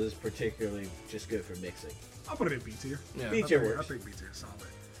yellow is particularly just good for mixing. I'll put it in B tier. yeah, B I tier think- I works. think B tier is solid.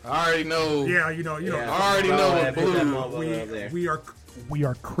 I already know. Yeah, you know. Yeah. I already know what Put that blue. motherfucker up there. We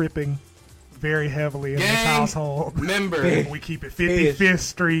are cripping very heavily in this Gang household. Member. We keep it 55th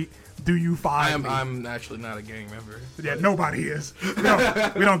Street. Do you find me? I'm actually not a gang member. Yeah, nobody is. We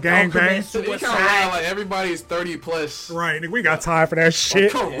don't gang bang. You kind of like everybody's 30 plus. Right, nigga, we got time for that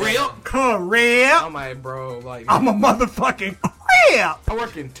shit. Correct. Correct. I'm like, bro, like I'm a motherfucking crap. I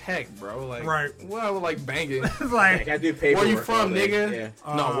work in tech, bro. Like, Right. Well, I would like banging. It's Like, I like do paperwork. Where you from, all day. nigga?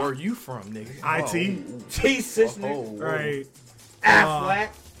 Yeah. No, where you from, nigga? IT. Jesus, Oh, nigga. Right. Affleck.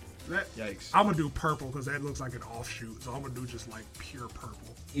 Yikes. I'm gonna do purple because that looks like an offshoot. So I'm gonna do just like pure purple.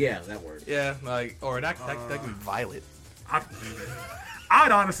 Yeah, that works. Yeah, like, or that could be violet.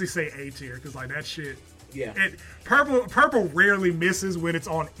 I'd honestly say A tier because like that shit. Yeah. Purple rarely misses when it's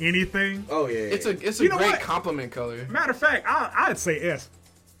on anything. Oh yeah. It's a You know great what? compliment color. Matter of fact, I'd say S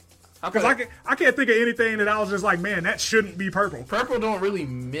because feel I can't think of anything that I was just like, man, that shouldn't be purple. purple don't really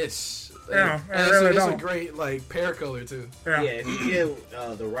miss. Yeah, And it really it's a don't. great like pair color too. Yeah. Yeah, if you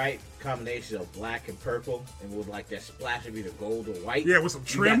get the right combination of black and purple, and with like that splash of either gold or white. Yeah, with some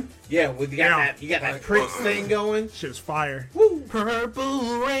trim. You got Yeah. that Prince thing going. Shit's fire.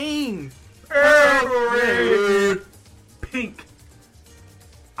 Purple rain. Pink.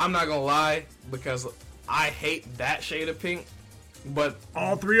 I'm not gonna lie because I hate that shade of pink, but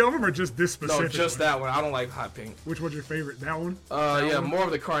All three of them, or just this no, specific? just that one. I don't like hot pink. Which one's your favorite? That one. Yeah, one? more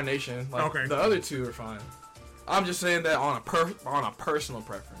of the carnation. Like, Okay. The other two are fine. I'm just saying that on a personal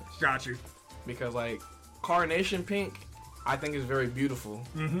preference Got you. because like carnation pink, I think is very beautiful,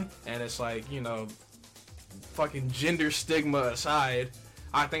 and it's like fucking gender stigma aside,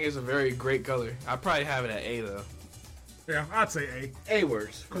 I think it's a very great color. I probably have it at A though. Yeah, I'd say A. A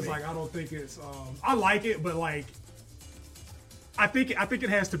works. for Because me. like I don't think it's I like it, but like I think it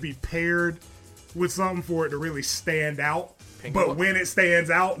has to be paired with something for it to really stand out. Pink But and when it stands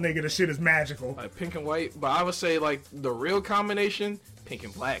out, nigga, the shit is magical. Like pink and white, but I would say like the real combination, pink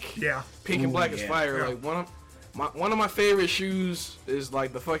and black. Yeah. Pink and black is yeah. fire. Yeah. Like one of my favorite shoes is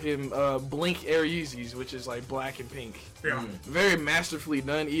like the fucking Blink Air Yeezys, which is like black and pink. Yeah. Very masterfully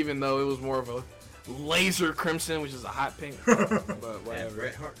done, even though it was more of a laser crimson, which is a hot pink. But That whatever.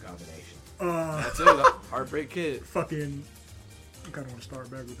 Bret Hart combination. That's it. The Heartbreak Kid. Fucking. I kind of want to start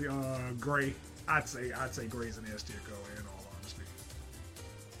back with the gray. I'd say gray's an S tier color in all honesty.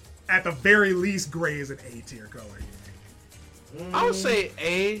 At the very least, gray is an A tier color. I would say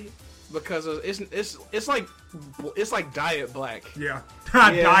A because it's like diet black. Yeah.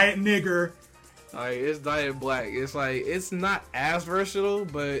 Yeah. Diet nigger. Like it's diet black. It's like it's not as versatile,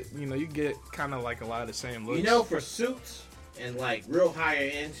 but you know you get kind of like a lot of the same looks. You know, for suits and like real higher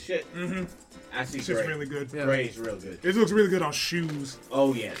end shit, I see Shit's gray. really good. Yeah. Gray's real good. It looks really good on shoes.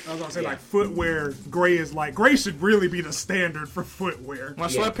 Oh yes. I was gonna say Yeah. like footwear. Gray should really be the standard for footwear. my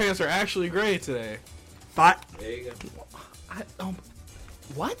Yeah. sweatpants are actually gray today. But There you go.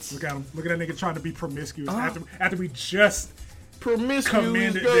 What? look at him. Look at that nigga trying to be promiscuous after we just Promiscuous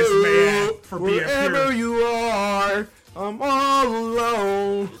commended girl, this man for being wherever pure. you are, I'm all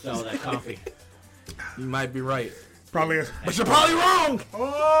alone. It's all that coffee. You might be right, probably a, but you're probably wrong.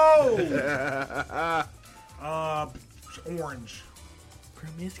 oh orange.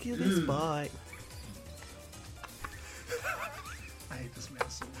 Promiscuous boy. I hate this man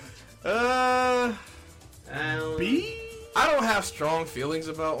so much. B. I don't have strong feelings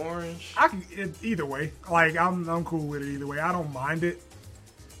about orange. I can either way. Like I'm cool with it either way. I don't mind it,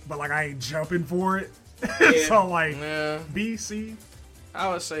 but like I ain't jumping for it. So like Yeah, B, C. I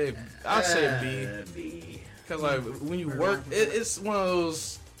would say B. B. Because like when you work, it's one of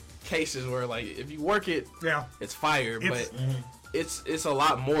those cases where like if you work it, Yeah, it's fire, It's- but it's a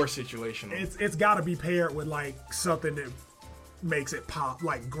lot more situational. it's got to be paired with like something that makes it pop,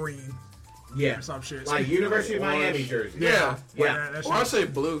 like green Yeah. or some shit. Like University of Orange. Miami jersey. Yeah. Yeah. That Or I shit- say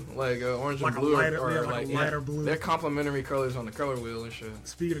blue, like orange Like and a blue, lighter- or yeah, like a lighter blue. They're complementary colors on the color wheel and shit.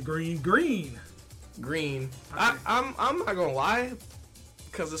 Speaking of green. Green. Okay. I'm not gonna lie,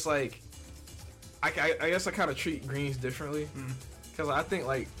 because it's like I guess I kind of treat greens differently. Because I think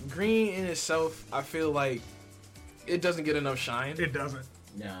like green in itself, I feel like it doesn't get enough shine. It doesn't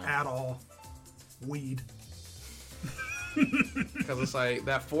No. at all. Weed. Because it's like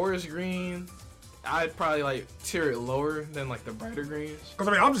that forest green, I'd probably like tier it lower than like the brighter greens. Because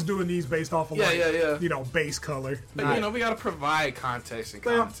I mean, I'm just doing these based off of Yeah, like, yeah. you know, base color. But Not- you know, we gotta provide context and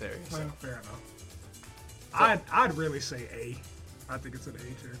Well, commentary. So. well, fair enough. I'd really say A. I think it's an A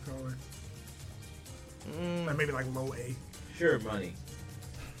tier color. Like maybe like low A. Sure money.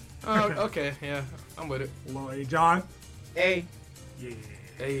 Oh, okay, yeah, I'm with it. Low A. John? A. Yeah.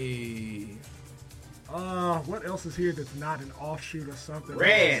 Hey, What else is here that's not an offshoot or something?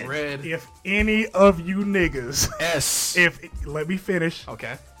 Red. red. If any of you niggas, S. let me finish,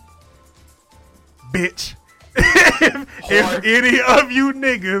 Okay. bitch. if any of you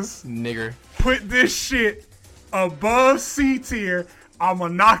niggas Nigger. put this shit above C tier, I'ma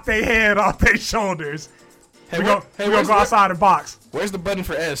knock their head off their shoulders. Hey, we gonna where's go outside and box. Where's the button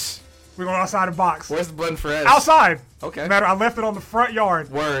for S? We're going outside and box. Where's the button for S? Outside. Okay. Matter, I left it on the front yard,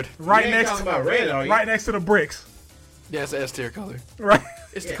 Word. right You ain't next talking about red, are you? right next to the bricks. Yeah, it's an S tier color. Right.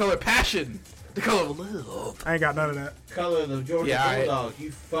 It's the color passion. The color of love. I ain't got none of that. Color of the Georgia Yeah, alright. Bulldogs.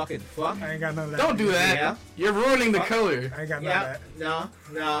 You fucking fuck. I ain't got none of that. Don't do that. Yeah. You're ruining the color. I ain't got none Yeah.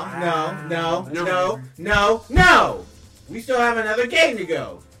 of No. We still have another game to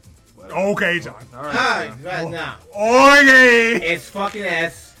go. that. Okay, John. All Alright, right. right now. Okay. It's fucking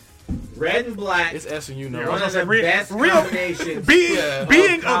S. Red and black. It's S and you know. Yeah, One of the Real- best real- combinations Being Yeah.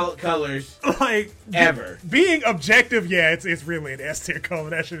 being of colors like ever. being objective, yeah, it's really an S tier color.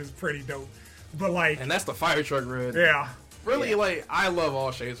 That shit is pretty dope. But like, And that's the fire truck red. yeah, Really, like I love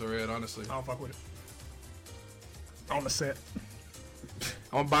all shades of red. Honestly, I don't fuck with it. On the set.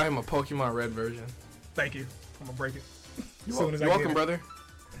 I'm gonna buy him a Pokemon Red version. Thank you. I'm gonna break it. You're, Soon as I welcome, get it. brother.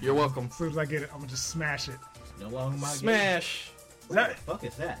 You're welcome. As soon as I get it, I'm gonna just smash it. No longer my game. Smash. Is that, What the fuck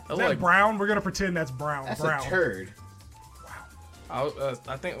is that? I is that like. brown? We're gonna pretend that's brown. That's brown. a turd.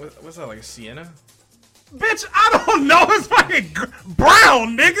 I think what's that like a sienna? Bitch, I don't know. It's fucking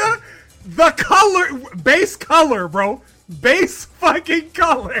brown, nigga. The color, base color, bro. Base fucking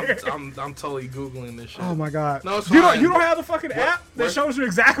color. I'm totally googling this shit. Oh my god. No, it's you fine. don't have the fucking app that what- shows you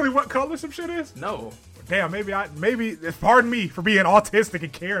exactly what color some shit is? No. Damn, maybe pardon me for being autistic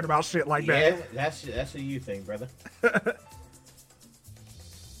and caring about shit like Yeah, that. that's a you thing, brother.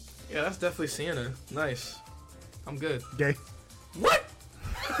 Yeah, that's definitely sienna. Nice. I'm good. Gay. What?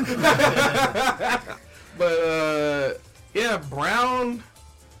 But yeah, brown.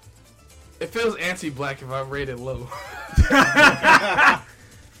 It feels anti-black if I rate it low.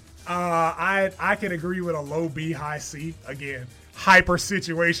 I can agree with a low B, high C. Again, hyper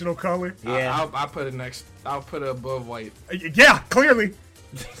situational color. Yeah. I'll put it next. I'll put it above white. Yeah, clearly.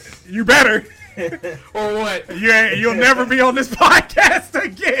 You better. Or what? You'll never be on this podcast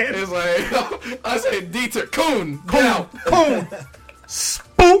again. It's like I said, Dieter Kuhn. Now. Boom.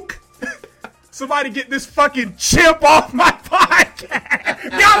 Spook. Somebody get this fucking chimp off my podcast.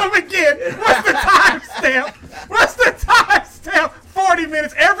 Got him again. What's the timestamp? What's the timestamp? 40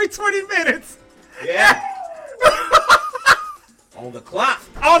 minutes. Every 20 minutes. Yeah. On the clock.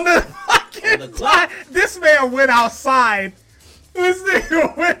 On the fucking On the clock. time. This man went outside. This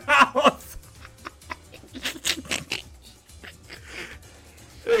nigga went outside.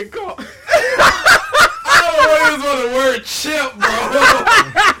 Hey, come on. I don't want to use the word chimp, bro.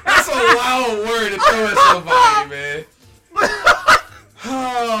 That's a wild word to throw at somebody, man.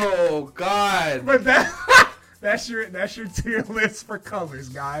 Oh God. But that's your tier list for colors,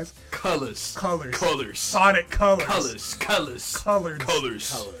 guys. Colors. Sonic colors.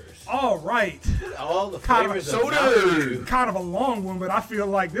 Colors. All right. All the Kind of flavors soda. of Mountain Dew. Kind of a long one, but I feel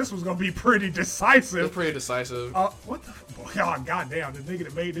like this was gonna be pretty It's decisive. pretty decisive. What the? Oh, goddamn! The nigga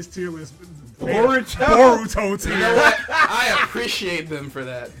that made this tier list, Boruto. tier. You know what? I appreciate them for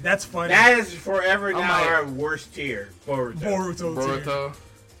that. That's funny. That is forever now like- our worst tier. Boruto tier. Boruto.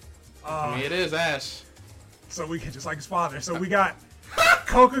 I mean, it is ass. So we can just like his father. So we got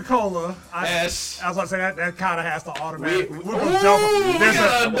Coca-Cola. S. I was about to say that kind of has to automatically. Ooh, We're gonna double. we There's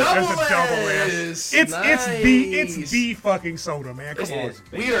got a double S. S. It's the fucking soda, man. Come It on. is.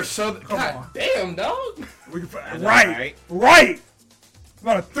 We are so. Come God on. damn, dog. We, know, right. I'm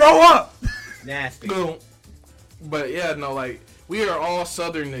gonna throw up. Nasty. Boom. But yeah, no, like we are all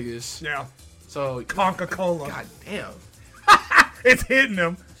Southern niggas. Yeah. So Coca-Cola. God damn. It's hitting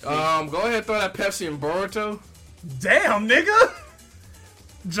them. Go ahead and throw that Pepsi and Boruto. Damn, nigga.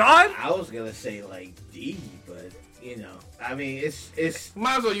 John? I was gonna say like D, but you know, I mean, it's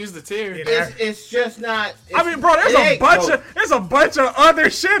Might as well use the tier. it's just not. I mean, bro, it ain't Coke. there's a bunch of other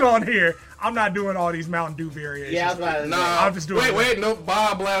shit on here. I'm not doing all these Mountain Dew variations. Yeah, I was about to say. Nah, I'm just doing wait, no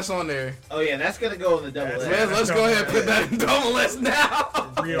Bob Blast on there. Oh yeah, that's gonna go in the double That's- S. Man, let's go ahead and put that in double S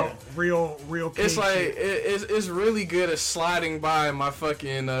now. real. It's king like shit. it's really good at sliding by my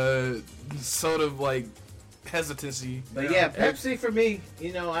fucking sort of like hesitancy. But yeah, Pepsi for me,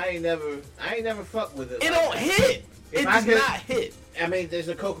 you know, I ain't never fucked with it. It like don't that. hit. If It I does could- not hit. I mean, there's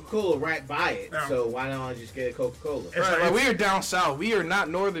a Coca-Cola right by it, Yeah. so why don't I just get a Coca-Cola? It's Right, like- like we are down south. We are not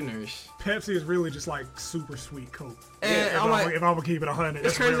northerners. Pepsi is really just like super sweet Coke. And if I'm like, if I'm gonna keep it 100, it's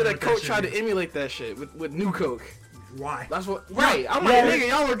that's crazy really that what Coke shit tried is. to emulate that shit with New Coke. Why? That's what. Right. I'm Yeah. like, nigga,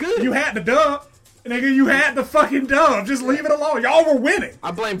 y'all were good. You had the dub. Nigga, you had the fucking dub. Just leave it alone. Y'all were winning.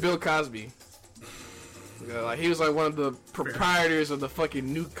 I blame Bill Cosby. Yeah, like he was like one of the proprietors of the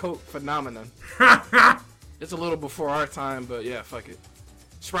fucking New Coke phenomenon. It's a little before our time, but yeah, fuck it.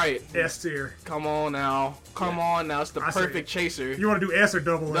 Sprite. S tier. Come on now. Come on now. It's the I say perfect it. chaser. You want to do S or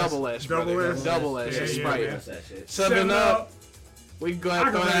double S? Double S, Double brother. S. Double S. Yeah, It's yeah, Sprite. yeah. That's that shit. 7-Up. We can go ahead I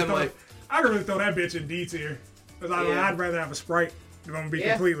and can throw that really in throw, like. I can really throw that bitch in D tier. Because Yeah. I'd rather have a Sprite, if I'm going to be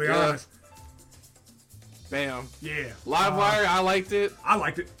Yeah. completely Yeah. honest. Bam. Yeah. Livewire, I liked it, I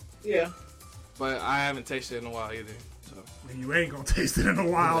liked it. Yeah. but I haven't tasted it in a while either. So You ain't going to taste it in a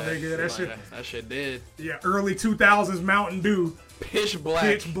while, yeah, nigga. That like, shit. that shit did. Yeah, early 2000s Mountain Dew. Pitch black.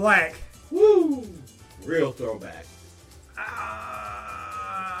 Pitch black. Woo! Real throwback.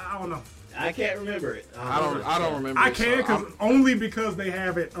 I don't know. I can't remember it. I don't remember. I it, so can because I'm- only because they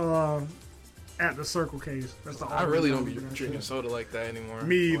have it at the Circle K's. That's the I only really reason don't I'm be doing that drinking shit. soda like that anymore.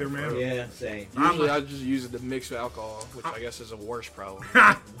 Me either, man. Yeah, same. Usually I just use it to mix with alcohol, which I guess is a worse problem.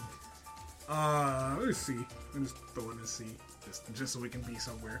 Let's see. Let me just throw in this C just so we can be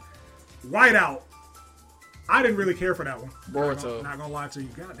somewhere. Whiteout. I didn't really care for that one. Boruto. Not gonna lie to you.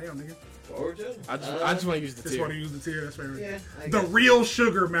 God damn, nigga. Boruto? I just want to use the Just want to tier. use the tier. That's fair. Yeah. I The guess. real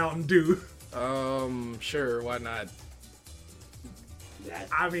sugar Mountain Dew. Sure, why not? That-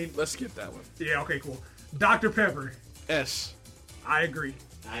 I mean, Let's skip that one. yeah, okay, cool. Dr. Pepper. S. I agree.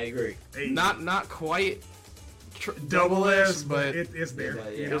 I agree. Hey, Not quite double S, but but it's there. Yeah,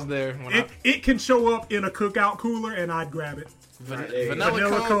 you it's know? there. When It can show up in a cookout cooler, and I'd grab it. Vanilla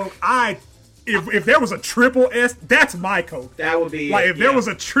Vanilla Coke. Coke. If there was a triple S, that's my Coke. That would be Like it, if there yeah. was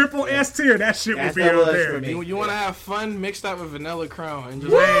a triple S tier, that shit That's would be double up S there. for me. You want to have fun? Mix that with Vanilla Crown and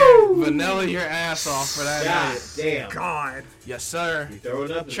just Woo! vanilla your ass off for that God night. damn. God. Yes, sir. You throw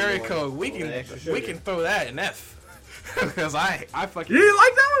it up. in the Cherry morning, Coke. We all that extra can sugar. we can throw that in F. Because I fucking You didn't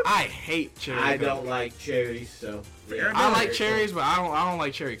like that one? I hate cherry. I Coke. don't like cherries, so. Yeah. I like cherries, but I don't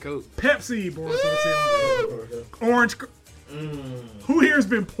like cherry Coke. Pepsi, boy. Orange. Mm. Who here has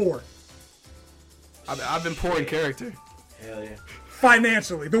been poor? I've been poor in character. Hell yeah.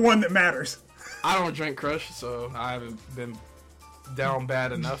 Financially, the one that matters. I don't drink Crush, so I haven't been down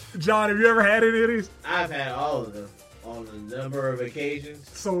bad enough. John, have you ever had any of these? I've had all of them on a number of occasions,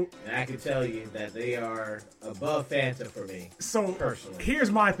 So, and I can tell you that they are above Fanta for me. Personally.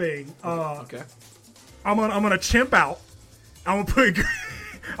 here's my thing. Okay. I'm gonna chimp out. I'm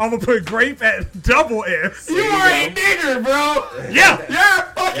gonna put grape at double S. You are a nigger, bro. Yeah, You're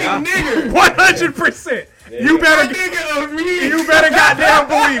a fucking nigger. 100%. You better, Nigga of me. you better goddamn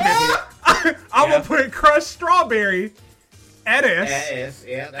believe it. I'm gonna put crushed strawberry at S, S,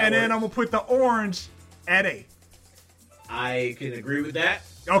 yeah, that and then works. I'm gonna put the orange at A. I can agree with that.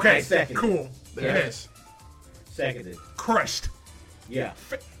 Okay, I second it. cool. There it is. Seconded. Crushed. Yeah.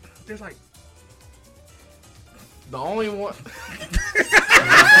 There's like The only one.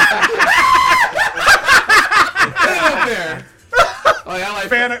 There. Oh, yeah, I like.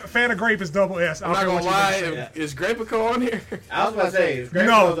 Fanta grape is double S. I'm not gonna lie. Is Grapico on here? I was about to say, if Grape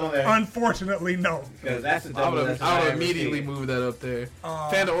No, goes on there, unfortunately, no. because that's the I double. would immediately move that up there.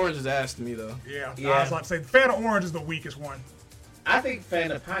 Fanta Orange is ass to me though. Yeah, Yeah. I was about to say Fanta orange is the weakest one. I think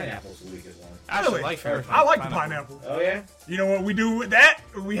Fanta Pineapple's the weakest one. I actually Really? like Fanta. I like the pineapple. Oh yeah, You know what we do with that?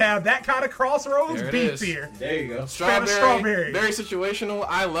 We have that kind of crossroads. There it B is. tier. there you go. Strawberry. Very situational.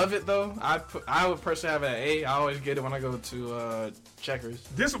 I love it though. I would personally have it at A. I always get it when I go to Checkers.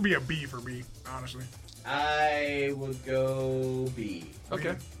 This would be a B for me, honestly. I would go B. Okay.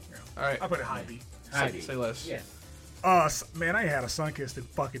 Yeah. All right. I put it high B. High B. Say less. Yeah. Man, I ain't had a Sunkist in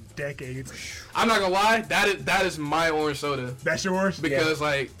fucking decades. I'm not gonna lie. That is my orange soda That's yours? because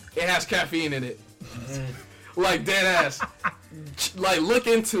like it has caffeine in it. Like dead ass. Like look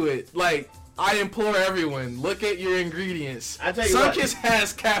into it. Like I implore everyone, look at your ingredients. I tell you what. Sunkist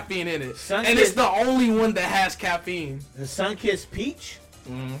has caffeine in it, Sunkist- and it's the only one that has caffeine. The Sunkist Peach.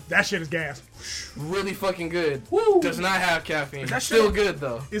 That shit is gas. Really fucking good. Woo. Does not have caffeine. That Still shit- good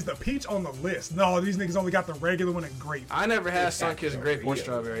though. Is the peach on the list? No, these niggas only got the regular one and grape. I never had It's got Sunkist grape or Oreo.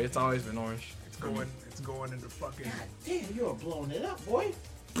 strawberry. It's always been orange. It's going into fucking Damn, you are blowing it up, boy.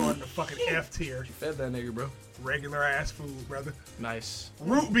 going to fucking F tier. Fed that nigga, bro. Regular ass food, brother. Nice.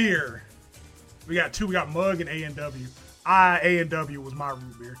 Root beer. We got two. We got Mug and A&W. A&W was my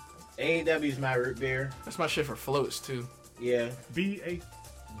root beer. A&W's my root beer. That's my shit for floats too. Yeah. B, A.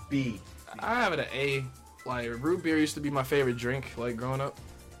 B. I have it at A. Like root beer used to be my favorite drink, like growing up.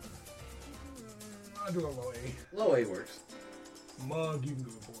 I do a low A. Low A works. Mug, you can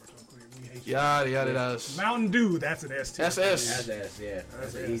go for it. So clear. We hate you. Yada yada does. Mountain Dew, that's an S tier. That's S. That's S, yeah.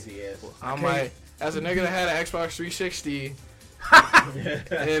 That's an easy S. I'm like, as a nigga that had an Xbox 360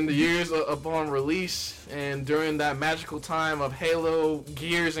 in the years upon release and during that magical time of Halo,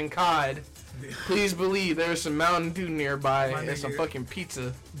 Gears, and COD, please believe there's some Mountain Dew nearby My and some nigga. fucking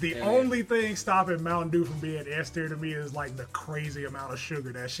pizza. The Yeah. only thing stopping Mountain Dew from being S tier to me is like the crazy amount of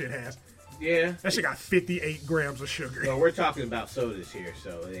sugar that shit has. Yeah. That shit got 58 grams of sugar. Well, we're talking about sodas here,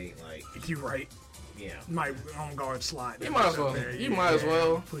 so it ain't like, You right. yeah. Might on guard slide. You might as well. You might as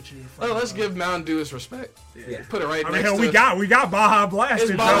well. Put you in front Well, let's of- give Mountain Dew its respect. Yeah. Put it right I mean, next hell, to we got Baja Blast.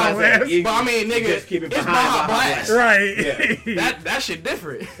 It's in Baja Joe Blast. S. You- But I mean, nigga, just keep it it's behind Baja Baja Blast. Blast. Right. That shit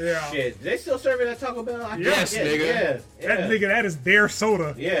different. yeah. Shit, they still serving at Taco Bell? I Yes, can't- nigga. Yeah. That Yeah. nigga, that is their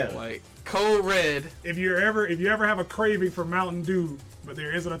soda. Yeah. Like Code Red. If you ever have a craving for Mountain Dew, but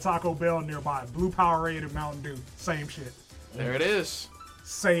there isn't a Taco Bell nearby, Blue Powerade and Mountain Dew, same shit. There it is.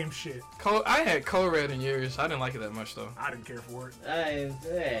 Same shit. I had Code Red in years. I didn't like it that much though. I didn't care for it.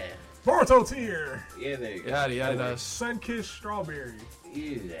 Yeah. Boruto tier. Yeah, there you go. Yada yada does. Sunkist strawberry.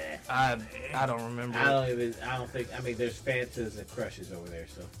 Yeah. I don't remember. I don't think, I mean, there's Fantas and Crushes over there,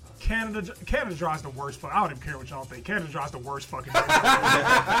 so. Canada Dry's the worst. I don't even care what y'all think. Canada Dry's the worst fucking ginger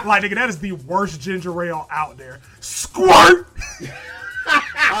ale. Like, nigga, that is the worst ginger ale out there. Squirt!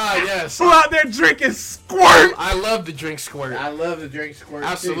 Yes. Who out there drinking squirt? I love to drink Squirt. I love to drink Squirt,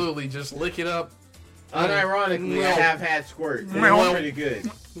 Absolutely. Just lick it up. too. Unironically, I Well- have had Squirt. It's Well- pretty good.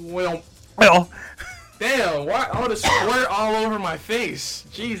 Well, Well, damn. Why all the squirt all over my face?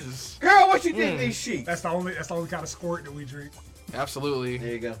 Jesus. Girl, what you think these sheets? that's the only kind of squirt that we drink. Absolutely. There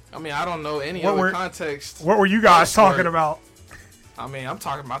you go. I mean, I don't know any What other were- context. What were you guys Squirt. talking about? I mean, I'm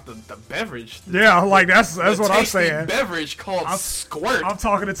talking about the beverage. Yeah, like that's The what I'm tasty saying. beverage called Squirt. I'm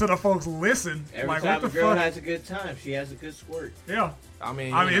talking it to the folks listen. Every like time what a the girl fuck? has a good time, she has a good squirt. Yeah. I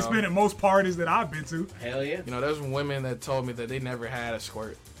mean, It's been at most parties that I've been to. Hell yeah. You know, there's women that told me that they never had a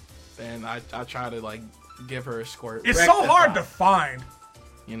squirt, and I try to like give her a squirt. It's so hard to find.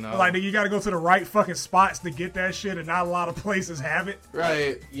 You know, Like, you got to go to the right fucking spots to get that shit, and not a lot of places have it.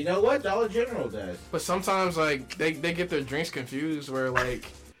 right? You know what? Dollar General does. But sometimes like they get their drinks confused, where like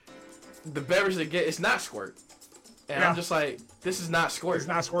the beverage they get is not squirt, and Yeah. I'm just like, this is not squirt. It's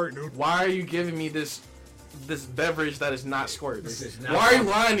not squirt, dude. Why are you giving me this beverage that is not squirt? This is not Why are you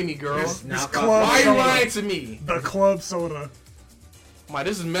lying to me, girl? This This knockoff- club Why are you soda. lying to me? The club soda. My,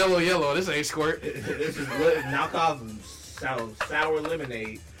 this is mellow yellow. This ain't squirt. This is knockoff sour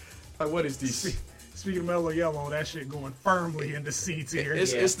lemonade. Like, what is this? Speaking of mellow yellow, that shit going firmly into C tier.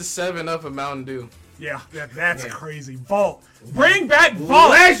 It's the 7-Up of Mountain Dew. Yeah, that's crazy. Vault. Bring back Vault.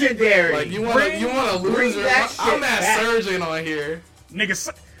 Legendary. Like, you want a bring loser? that I'm shit not back. surging on here.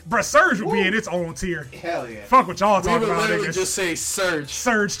 Nigga, bruh, Surge would be in its own tier. Hell yeah. Fuck what y'all We talking would about, literally niggas. just say surge.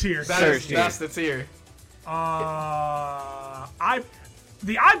 Surge tier. Surge tier. That's the tier.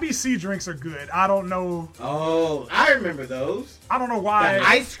 The IBC drinks are good. I don't know. Oh, I remember those. I don't know The why.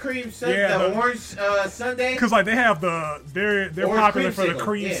 ice cream sundae, Yeah, the the- orange sundae. Because like they have they're Orange popular for the creamsicle,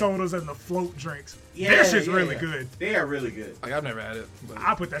 cream yeah. sodas and the float drinks. Yeah, Their shit's yeah, really yeah. good. They are really good. Like, I've never had it. But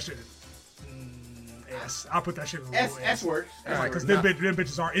I put that shit in S. I put that shit in a S little S works. Because them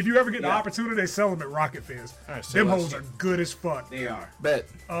bitches are. If you ever get the Yeah. opportunity, they sell them at Rocket Fizz. Alright, so Them let's hoes see. are good as fuck. They are. Bet.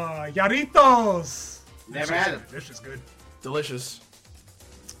 Yarritos. Never had them. This shit's good. Delicious.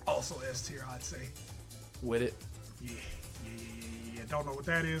 Also S tier, I'd say. With it. Yeah. Don't know what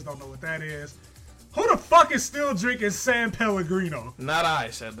that is. Don't know what that is. Who the fuck is still drinking San Pellegrino? Not I,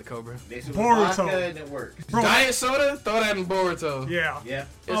 said the Cobra. This was Boruto. vodka and it works. Bro, Diet soda? Throw that in Boruto. yeah. Yeah.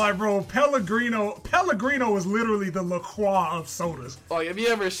 I'm like, bro, Pellegrino is literally the La Croix of sodas. Like, if you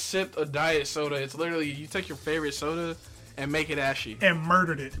ever sipped a diet soda, it's literally, you take your favorite soda and make it ashy. And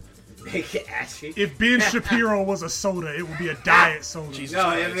murdered it. Make it ashy. If Ben Shapiro was a soda, it would be a diet soda. Jesus No,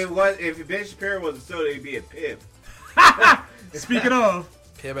 Christ. if Ben Shapiro was a soda, it'd be a pib. Speaking of,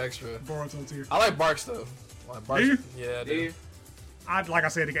 Pib Extra. Boruto tier. I like Barks, though. Like, Barks, Do you? Yeah, I Do you? do. Like I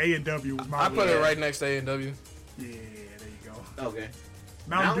said, A and W was my. I put Yeah. it right next to A&W. Yeah, there you go. Okay.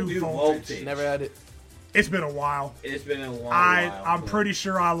 Mountain Dew Voltage. Never had it. It's been a while. It's been a long while. I'm but pretty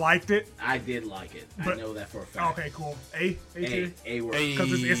sure I liked it. I did like it. I But- know that for a fact. Okay, cool. A tier. A works. Hey.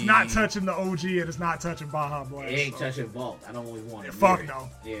 Because it's not touching the OG and it's not touching Baja Blast. It ain't so. touching Vault. I don't really want it. Fuck near it. no.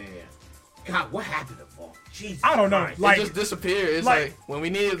 Yeah. God, what happened to Vault? Jesus I don't know. Christ. Like- It just disappeared. It's like- like, when we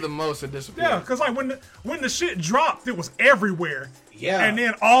needed it the most, it disappeared. Yeah, because like when the shit dropped, it was everywhere. Yeah. And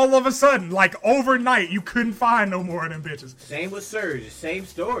then all of a sudden, like overnight, you couldn't find no more of them bitches. Same with Surge. Same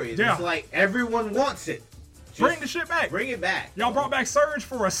story. It's Yeah. like everyone wants it. Just Bring the shit back. Bring it back. Y'all brought back Surge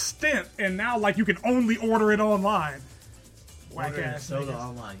for a stint, and now like you can only order it online. Whack Ordering ass soda niggas.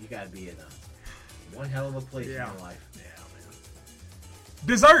 online. You gotta be in one hell of a place Yeah. in your life. Yeah, man.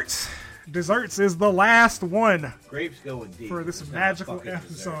 Desserts. Desserts is the last one Grapes going deep. for this It's not a magical fucking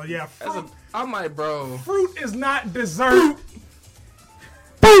episode. dessert. Yeah, As a, I'm like, bro. fruit is not dessert.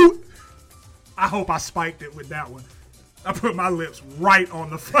 Fruit. I hope I spiked it with that one. I put my lips right on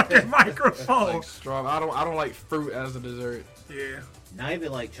the fucking microphone. Like, strong. I don't like fruit as a dessert. Yeah, Not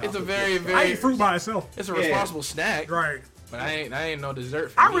even like chocolate. It's a very, chip. very. I eat fruit by itself. It's a Yeah. responsible snack. Right. But I ain't no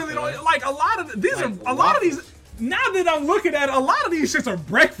dessert. For I me, really man. don't like a lot of these. Like Are a lot of these. waffles. Now that I'm looking at it, a lot of these shits are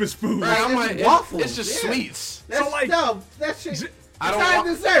breakfast food. Right, I'm It's like, waffles, it's just yeah. sweets. That's, So, like, no, that shit. j- It's I don't not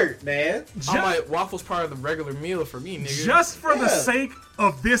wa- dessert, man. I'm like, waffles part of the regular meal for me, nigga. Just for the Yeah. sake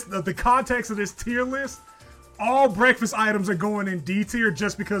of the context of this tier list, all breakfast items are going in D tier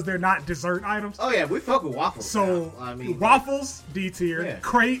just because they're not dessert items. Oh yeah, we fuck with waffles. So now. I mean, waffles, D tier. Yeah.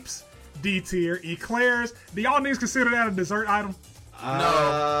 Crepes, D tier. Eclairs. Do y'all niggas consider that a dessert item? D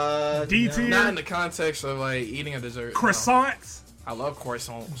no. tier. Not in the context of like eating a dessert. no. Croissants, I love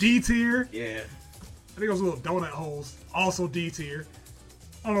croissants. D tier. Yeah. I think those little donut holes, also D tier.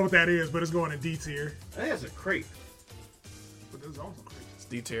 I don't know what that is, but it's going in D tier. I think that's a crepe. But there's also crepes. It's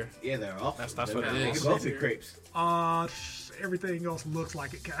D tier. Yeah, they're awful. That's They're what it not is. awful. Both are crepes. Everything else looks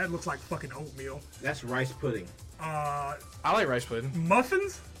like it. It looks like fucking oatmeal. That's rice pudding. I like rice pudding.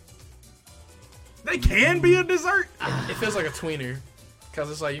 Muffins? They can be a dessert. It feels like a tweener. Cause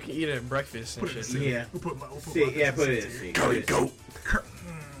it's like you can eat it at breakfast and Put it in shit. C. Yeah. We'll put muffins See, yeah, in put it C in tier. C. Go, Put it in go. C.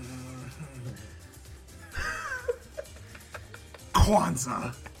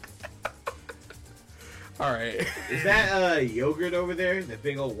 Kwanzaa. All right. Is that yogurt over there? The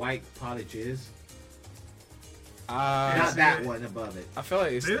big old white pot of jizz? Not that one above it. I feel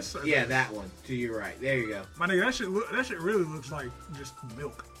like it's This? Or Yeah, this? that one. To your right. There you go. My nigga, that shit really looks like just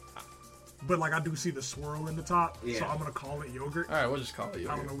milk. But like I do see the swirl in the top, so Yeah. I'm gonna call it yogurt. All right, we'll just call it I don't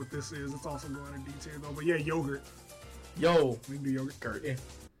yogurt. know what this is. It's also going in detail though. But yeah, yogurt. Yo, We can do yogurt. Gert.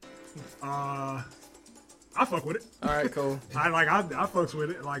 Yeah. I fuck with it. All right, cool. I fucks with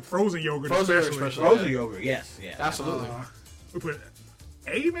it. Like frozen yogurt, Frozen yogurt especially. especially. Frozen yogurt, yes, yeah. Absolutely. We put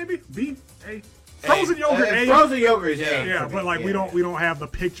A maybe B A. Frozen yogurt A. Frozen yogurt is A. Yeah, for but me. like Yeah. we don't have the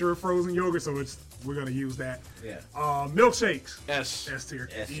picture of frozen yogurt, so we're gonna use that. Yeah. Milkshakes. S. S tier.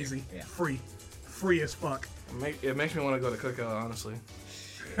 S tier, Easy. yeah. Free as fuck. It makes me want to go to Cookout, honestly.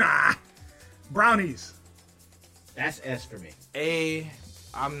 Brownies. That's S for me.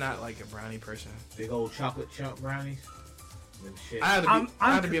 I'm not like a brownie person. Big old chocolate chunk brownies. Them shit. I had to be, I'm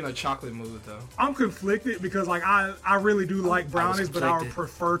I had to be in a chocolate mood though. I'm conflicted because like I really do like brownies, but I would conflicted.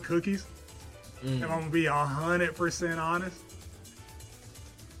 prefer cookies. If I'm gonna be 100% honest.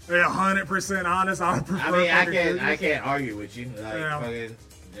 100% honest, I would prefer. I mean, fucking I cookies. can't argue with you. Like, Yeah. fucking,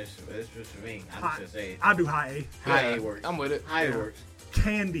 that's just for me. I'm just gonna say it. I do high High Yeah, A works. I'm with it. High A Yeah. works. A.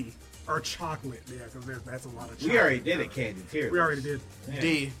 Candy or chocolate, yeah, because that's a lot of chocolate. We already did a candy tier. We already did. Yeah.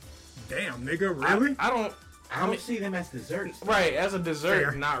 D. Damn, nigga, really? I don't. I don't see them as desserts. Right, as a dessert,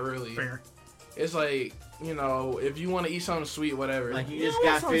 Fair. not really. Fair. It's like, you know, if you want to eat something sweet, whatever. Like you Yeah, just I want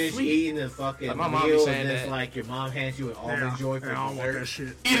got something finished sweet. eating the fucking Like, my mom be meal, saying and it's that. like your mom hands you an almond joy for I don't want that dessert. shit.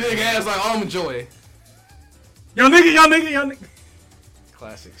 Eat a nigga ass like almond joy. Young nigga.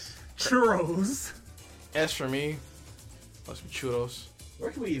 Classics. Churros. S for me. Must be churros.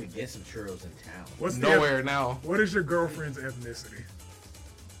 Where can we even get some churros in town? What's the Nowhere now. What is your girlfriend's ethnicity?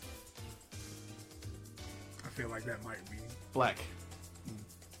 I feel like that might be Black.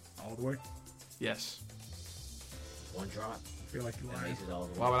 all the way. Yes. One drop. I feel like you That lied. makes it all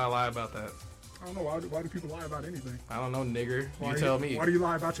the Why way. would I lie about that? I don't know why do people lie about anything? I don't know, nigger. Why You do tell me. Why do you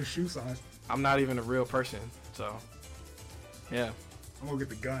lie about your shoe size? I'm not even a real person, so. Yeah. I'm gonna get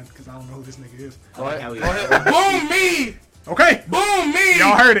the gun because I don't know who this nigga is. I like how Go he- ahead. Boom me! Okay, Boom me!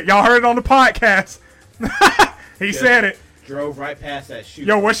 y'all heard it. Y'all heard it on the podcast. He said it. drove right past that shoe.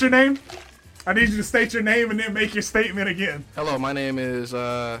 Yo, what's your name? I need you to state your name and then make your statement again. Hello, my name is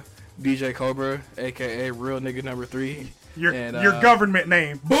DJ Cobra, aka Real Nigga Number 3. Your And, your government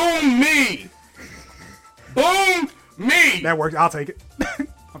name. Boom me! Boom me! That works. I'll take it.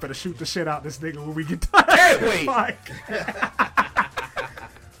 I'm gonna shoot the shit out this nigga when we get done. Can't wait. Fuck.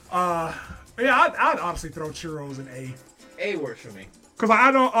 Yeah, I'd honestly throw churros in A. A works for me. Cause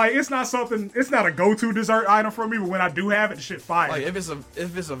I don't like it's not something. It's not a go-to dessert item for me. But when I do have it, the shit fire. Like if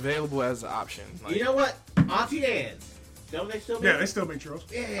it's available as an option. Like, You know what? Auntie Anne's. Don't they still make yeah, it? they still make churros.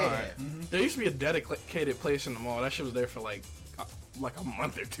 Yeah. Alright. There used to be a dedicated place in the mall. That shit was there for like a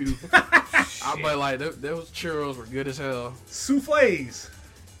month or two. But like those churros were good as hell. Souffles.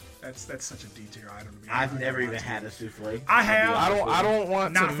 That's such a D tier item to me. I've never even had a souffle. I have. I don't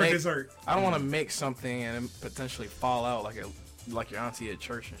want Not to for make dessert. I don't want to make something and it potentially fall out like your auntie at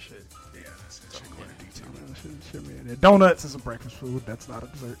church and shit. Yeah, that's that shit quite a D tier, man. Shit, man. Donuts is a breakfast food. That's not a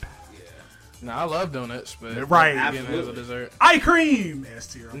dessert. Now I love donuts, but Right. again, as a Absolutely. dessert. Eye cream. S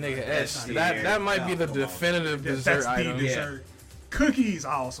tier. Nigga, That's S. not That here. might be No, the come on. definitive That's dessert the item. dessert. Cookies.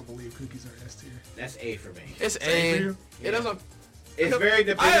 I also believe cookies are S tier. That's A for me. It's Same for A. you? It doesn't. It's very I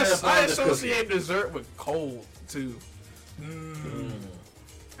dependent upon the associate cookie. dessert with cold too.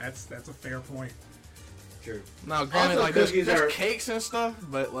 That's a fair point. True. Now, granted, Also, like there's cookies are- cakes and stuff,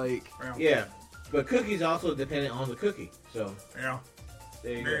 but like Yeah. But cookies also dependent on the cookie. So Yeah.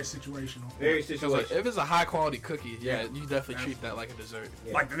 there you Very go. situational. Very so like, situational. if it's a high quality cookie, yeah, Yeah. you definitely treat that like a dessert.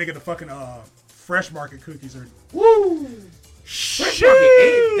 Yeah. Like the nigga, the fucking fresh market cookies are. Woo! Fresh Market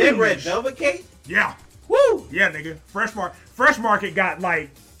ate that red Sheesh. velvet cake. Yeah. Woo! Yeah, nigga. Fresh market got like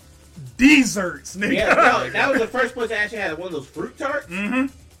desserts, nigga. Yeah, no, that was the first place I actually had one of those fruit tarts. Mm-hmm.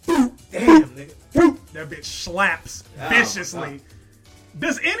 Damn, nigga. That bitch slaps Oh, viciously.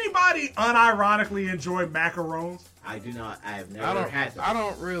 Does anybody unironically enjoy macarons? I do not. I have I never don't. had them. I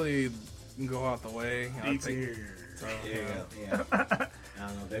don't really go out the way. I D think tier. so. There you go. Yeah. I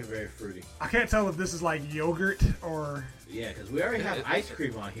don't know. They're very fruity. I can't tell if this is like yogurt or Yeah, because we already have ice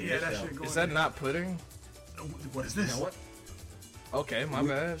cream on here. yeah, that so. shit going. Is that not pudding? What is You this? know what? Okay, my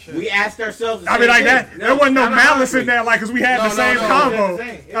bad. Shit. We asked ourselves. The I mean, same like thing. that. There wasn't no I'm malice in hungry. there, like, cause we had No, the no, same no. combo. That's the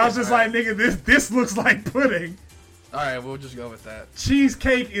thing, I was yeah. just like, nigga, this looks like pudding. All right, we'll just go with that.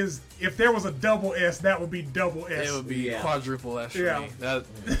 Cheesecake is, if there was a double S, that would be double S. It would be Yeah. quadruple S for Yeah. me. That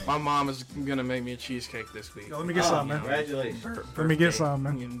my mom is gonna make me a cheesecake this week. Yo, let me get Oh, some, man. congratulations. Let me get some,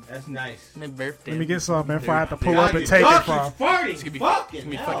 man. man. That's nice. My birthday. Let me get some, man, before I have to pull God, up and your take it dog from. keeps farting. It's gonna be, Fucking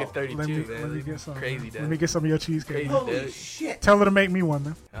fucking hell. 32, Let me man. get some. Crazy, man. Dad. Let me get some of your cheesecake. Crazy. man. Holy Dad. shit. Tell her to make me one,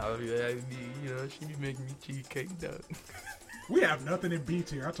 man. Oh, yeah, you know, she be making me cheesecake, dog. We have nothing in B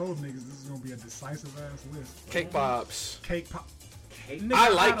tier. I told niggas this is gonna be a decisive ass list. Cake pops. Cake pop. Cake. Nigga, I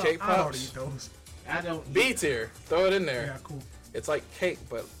like don't- cake I don't pops. eat those. I don't. B tier. Throw it in there. Yeah, cool. It's like cake,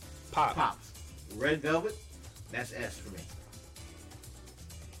 but pop. Pops. Red Velvet, that's S for me.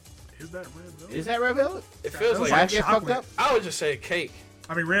 Is that red velvet? Is that Red Velvet? It feels Those like Why I like get fucked chocolate. up? I would just say cake.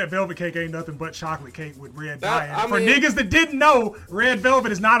 I mean, red velvet cake ain't nothing but chocolate cake with red That- dye. I For mean- niggas that didn't know, red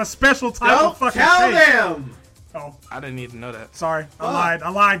velvet is not a special type Don't of fucking tell cake. them. Oh, I didn't need to know that. sorry. I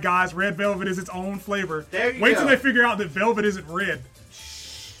lied, guys. Red velvet is its own flavor. There you Wait till go. they figure out that velvet isn't red.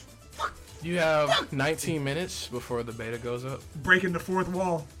 You have 19 minutes before the beta goes up. Breaking the fourth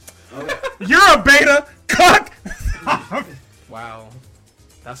wall. Okay. You're a beta, cuck. Wow.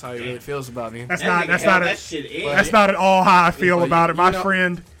 That's how he really feels about me. That's That not. nigga That's held not that it. shit in. That's not at all how I feel But about it, you my know-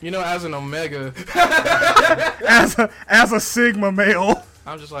 friend. You know, as an Omega, As a Sigma male.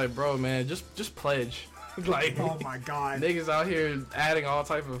 I'm just like, bro, man, just pledge. Like, Oh my god. niggas out here adding all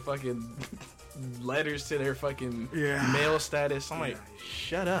type of fucking letters to their fucking Yeah. male status. I'm like,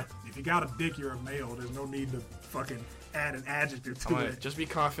 shut up. If you got a dick, you're a male. There's no need to fucking add an adjective to I'm like, it. just be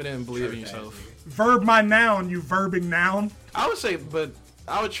confident and believe in yourself. Verb my noun, you verbing noun. I would say, but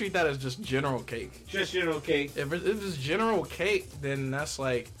I would treat that as just general cake. Just general cake. If it's general cake, then that's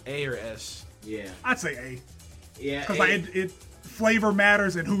like A or S. Yeah. I'd say A. Yeah. Because A- like it flavor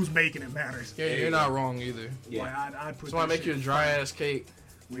matters and who's making it matters. You're not wrong either. yeah. Like, I'd put So I this make you a shit dry ass cake.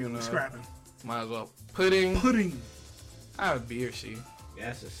 we you know, scrapping. Might as well. Pudding. Pudding. I have B or C.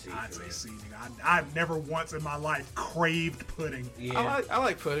 That's a C. I'd for say me. C, nigga. I've never once in my life craved pudding. Yeah. I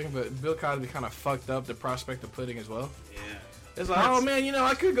like pudding, but Bill Cosby kind of fucked up the prospect of pudding as well. Yeah. It's like, oh man, you know,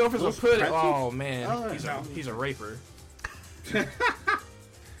 I could go for some Those pudding. pretzels? Oh man, Oh, he's no. he's a raper.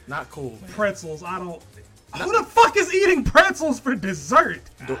 Not cool, man. Pretzels, I don't. Who the fuck is eating pretzels for dessert?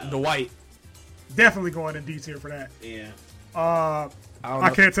 The white. Definitely going in D tier for that. Yeah. I don't know. I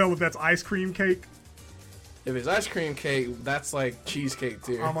can't tell if that's ice cream cake. If it's ice cream cake, that's like cheesecake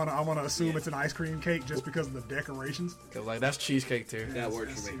tier. I'm gonna assume it's an ice cream cake just because of the decorations. Cause like that's cheesecake tier. That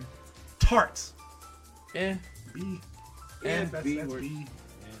works for me. Tarts. Yeah. B. Yeah, that's B B. works.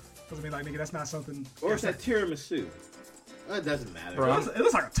 Doesn't mean like nigga, that's not something. Or is that tiramisu? It doesn't matter. Bro, It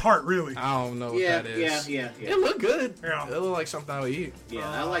looks like a tart, really. I don't know what Yeah, that is. yeah. It look good. Yeah. It look like something I would eat. Yeah,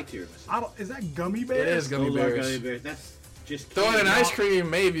 I like tiramisu. I don't. Is that gummy bears? It is gummy Those are bears. gummy bears. That's just Throw it in candy. ice cream,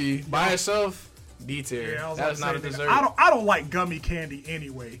 maybe by itself. D tier. Yeah, I was That about is to not a say, nigga, dessert. I don't like gummy candy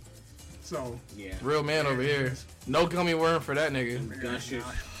anyway. So Yeah. Real man over here. No gummy worm for that nigga. Gushers.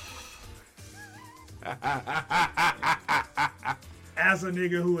 as a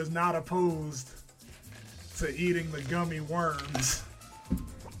nigga who is not opposed to eating the gummy worms,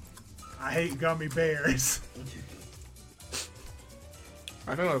 I hate gummy bears.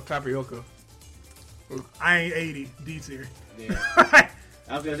 I feel like tapioca. I ain't 80 D tier. Yeah.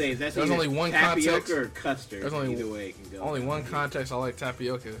 I was gonna say, is that There's only one tapioca context. or custard? There's only Either way, it can go. Only one context I like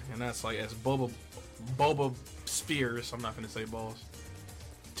tapioca, and that's like as boba spheres. I'm not gonna say balls.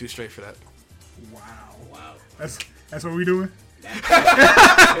 Too straight for that. Wow. Wow. That's what we doing.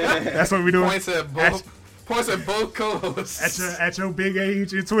 That's what we doing. Points at both co-hosts. At your big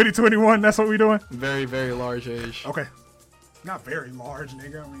age in 2021, that's what we doing. Very, very large age. Okay. Not very large,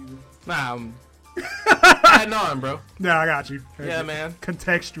 nigga. I mean, Nah, I'm adding on, bro. yeah, I got you. Yeah, man.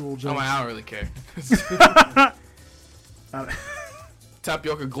 Contextual I'm jokes. like, I don't really care.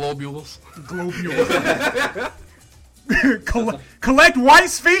 Tapioca globules. Globule. Collect white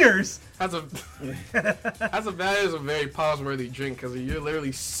spheres. That is a very pause-worthy drink because you're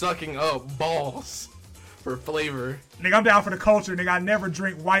literally sucking up balls for flavor. Nigga, I'm down for the culture, nigga. I never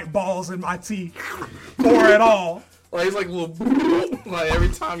drink white balls in my tea. Or at all. Like it's like a little like every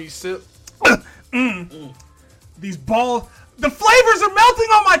time you sip. These balls, the flavors are melting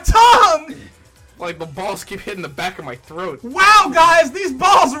on my tongue. Like the balls keep hitting the back of my throat. Wow, guys, these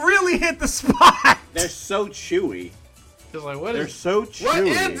balls really hit the spot. They're so chewy. Just like what They're is so chewy. what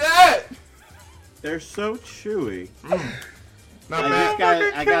is that? They're so chewy. Not I bad.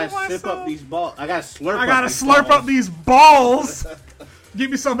 just I gotta kill sip myself. up these balls. I gotta slurp. I gotta up these slurp balls. up these balls. Give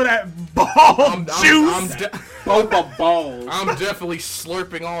me some of that ball juice. Boba balls. I'm definitely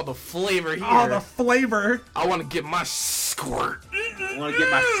slurping all the flavor here. All the flavor. I want to get my squirt. I want to get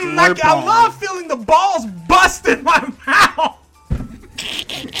my Like, slurp I on. love feeling the balls bust in my mouth.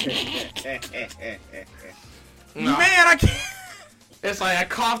 No, Man, I can't. it's like I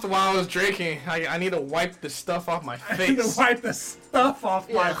coughed while I was drinking. I need to wipe the stuff off my I need to face. wipe the stuff off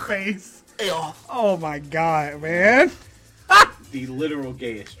my Yeah. face. Ew. Oh my god, man. The literal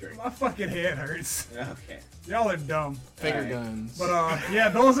gayest drink. My fucking head hurts. Okay. Y'all are dumb. Finger Alright. guns. But yeah,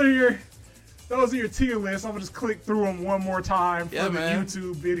 those are your tier lists. I'm gonna just click through them one more time for Yeah, the man.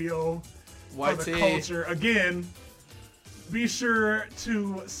 YouTube video White for the tea. culture. Again, be sure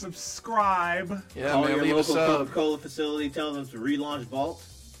to subscribe Yeah, Call man. your Leave us local up. Coca-Cola facility. Tell them to relaunch vaults.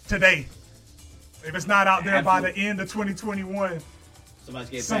 today. If it's not out there by the Absolutely. end of 2021,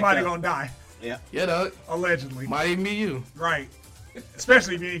 Somebody's somebody gonna die. Yeah. Yeah, dog. Allegedly. Might even be you. Right.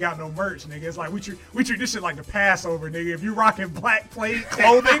 Especially if you ain't got no merch, nigga. It's like we treat this shit like the Passover, nigga. If you rocking Black Plague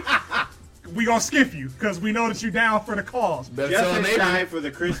clothing, we gonna skip you because we know that you down for the cause. Better tell Just a in neighbor. time for the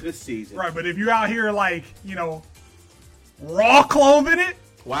Christmas season. Right, but if you out here like, raw clothing it,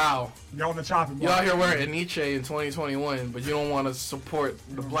 Wow. you're on the chopping You block. out here wearing Nietzsche in 2021, but you don't want to support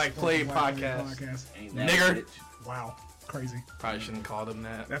the Black Plague podcast. Ain't that Nigger. bitch. Wow, crazy. Probably shouldn't call them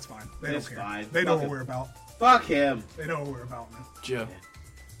that. That's fine. They That's don't care. fine. They know Fuck what it. we're about. Fuck him. They know what we're about, man. Yeah.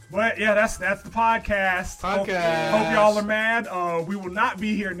 But yeah, that's the podcast. Hope y'all are mad. We will not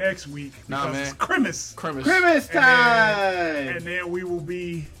be here next week Nah, because man. it's Christmas. Christmas time. And then we will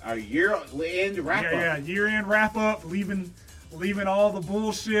be Our year-end wrap-up. yeah, year-end wrap up, leaving all the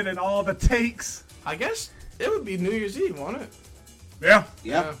bullshit and all the takes. I guess it would be New Year's Eve, won't it? Yeah.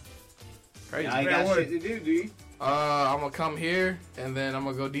 Yep. Crazy. I ain't Man, got what? shit to do, dude. I'm gonna come here and then I'm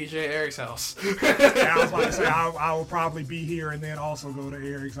gonna go DJ Eric's house. Yeah, I was about to say I will probably be here and then also go to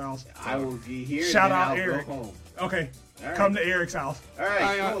Eric's house. I will be here. Shout and then out I'll Eric. Go home. Okay, All right. come to Eric's house. All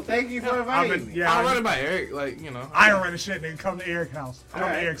right. Cool. Thank you for inviting me. Yeah, I'll run it by Eric, I ain't running shit, nigga. Come to Eric's house. Come to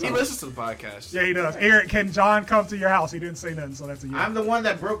Alright. Eric's He house. listens to the podcast. Yeah, he does. Eric, can John come to your house? He didn't say nothing, so that's a yeah. I'm the one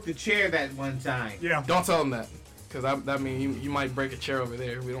that broke the chair that one time. Yeah. Don't tell him that, because that means you might break a chair over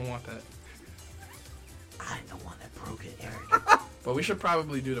there. We don't want that. I'm the one that broke it, Eric. But we should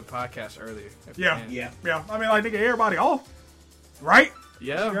probably do the podcast earlier. if we Yeah. can. Yeah. Yeah. I mean, like, nigga, everybody off, right?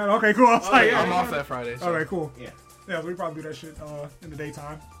 Yeah. Yeah. Okay, cool. I was like, yeah. I'm off that Friday. So. Okay, cool. Yeah. Yeah, so we probably do that shit in the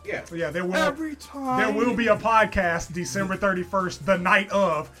daytime. Yeah. So yeah, there will Every time. there will be a podcast December 31st, the night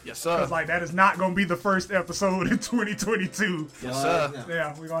of. Yes, sir. Because like that is not gonna be the first episode in 2022. Yes, sir. No.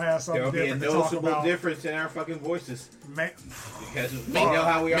 Yeah, we're gonna have something There will be a different to talk noticeable about. difference in our fucking voices Man, because we know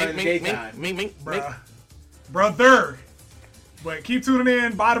how we are in the daytime. bruh. Brother. But keep tuning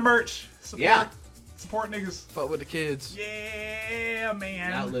in, buy the merch. Support, Yeah. Support niggas. Fuck with the kids. Yeah,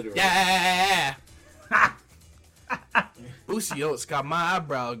 man. Not literally. Yeah. Boosie Oates got my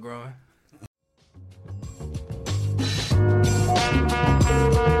eyebrow growing.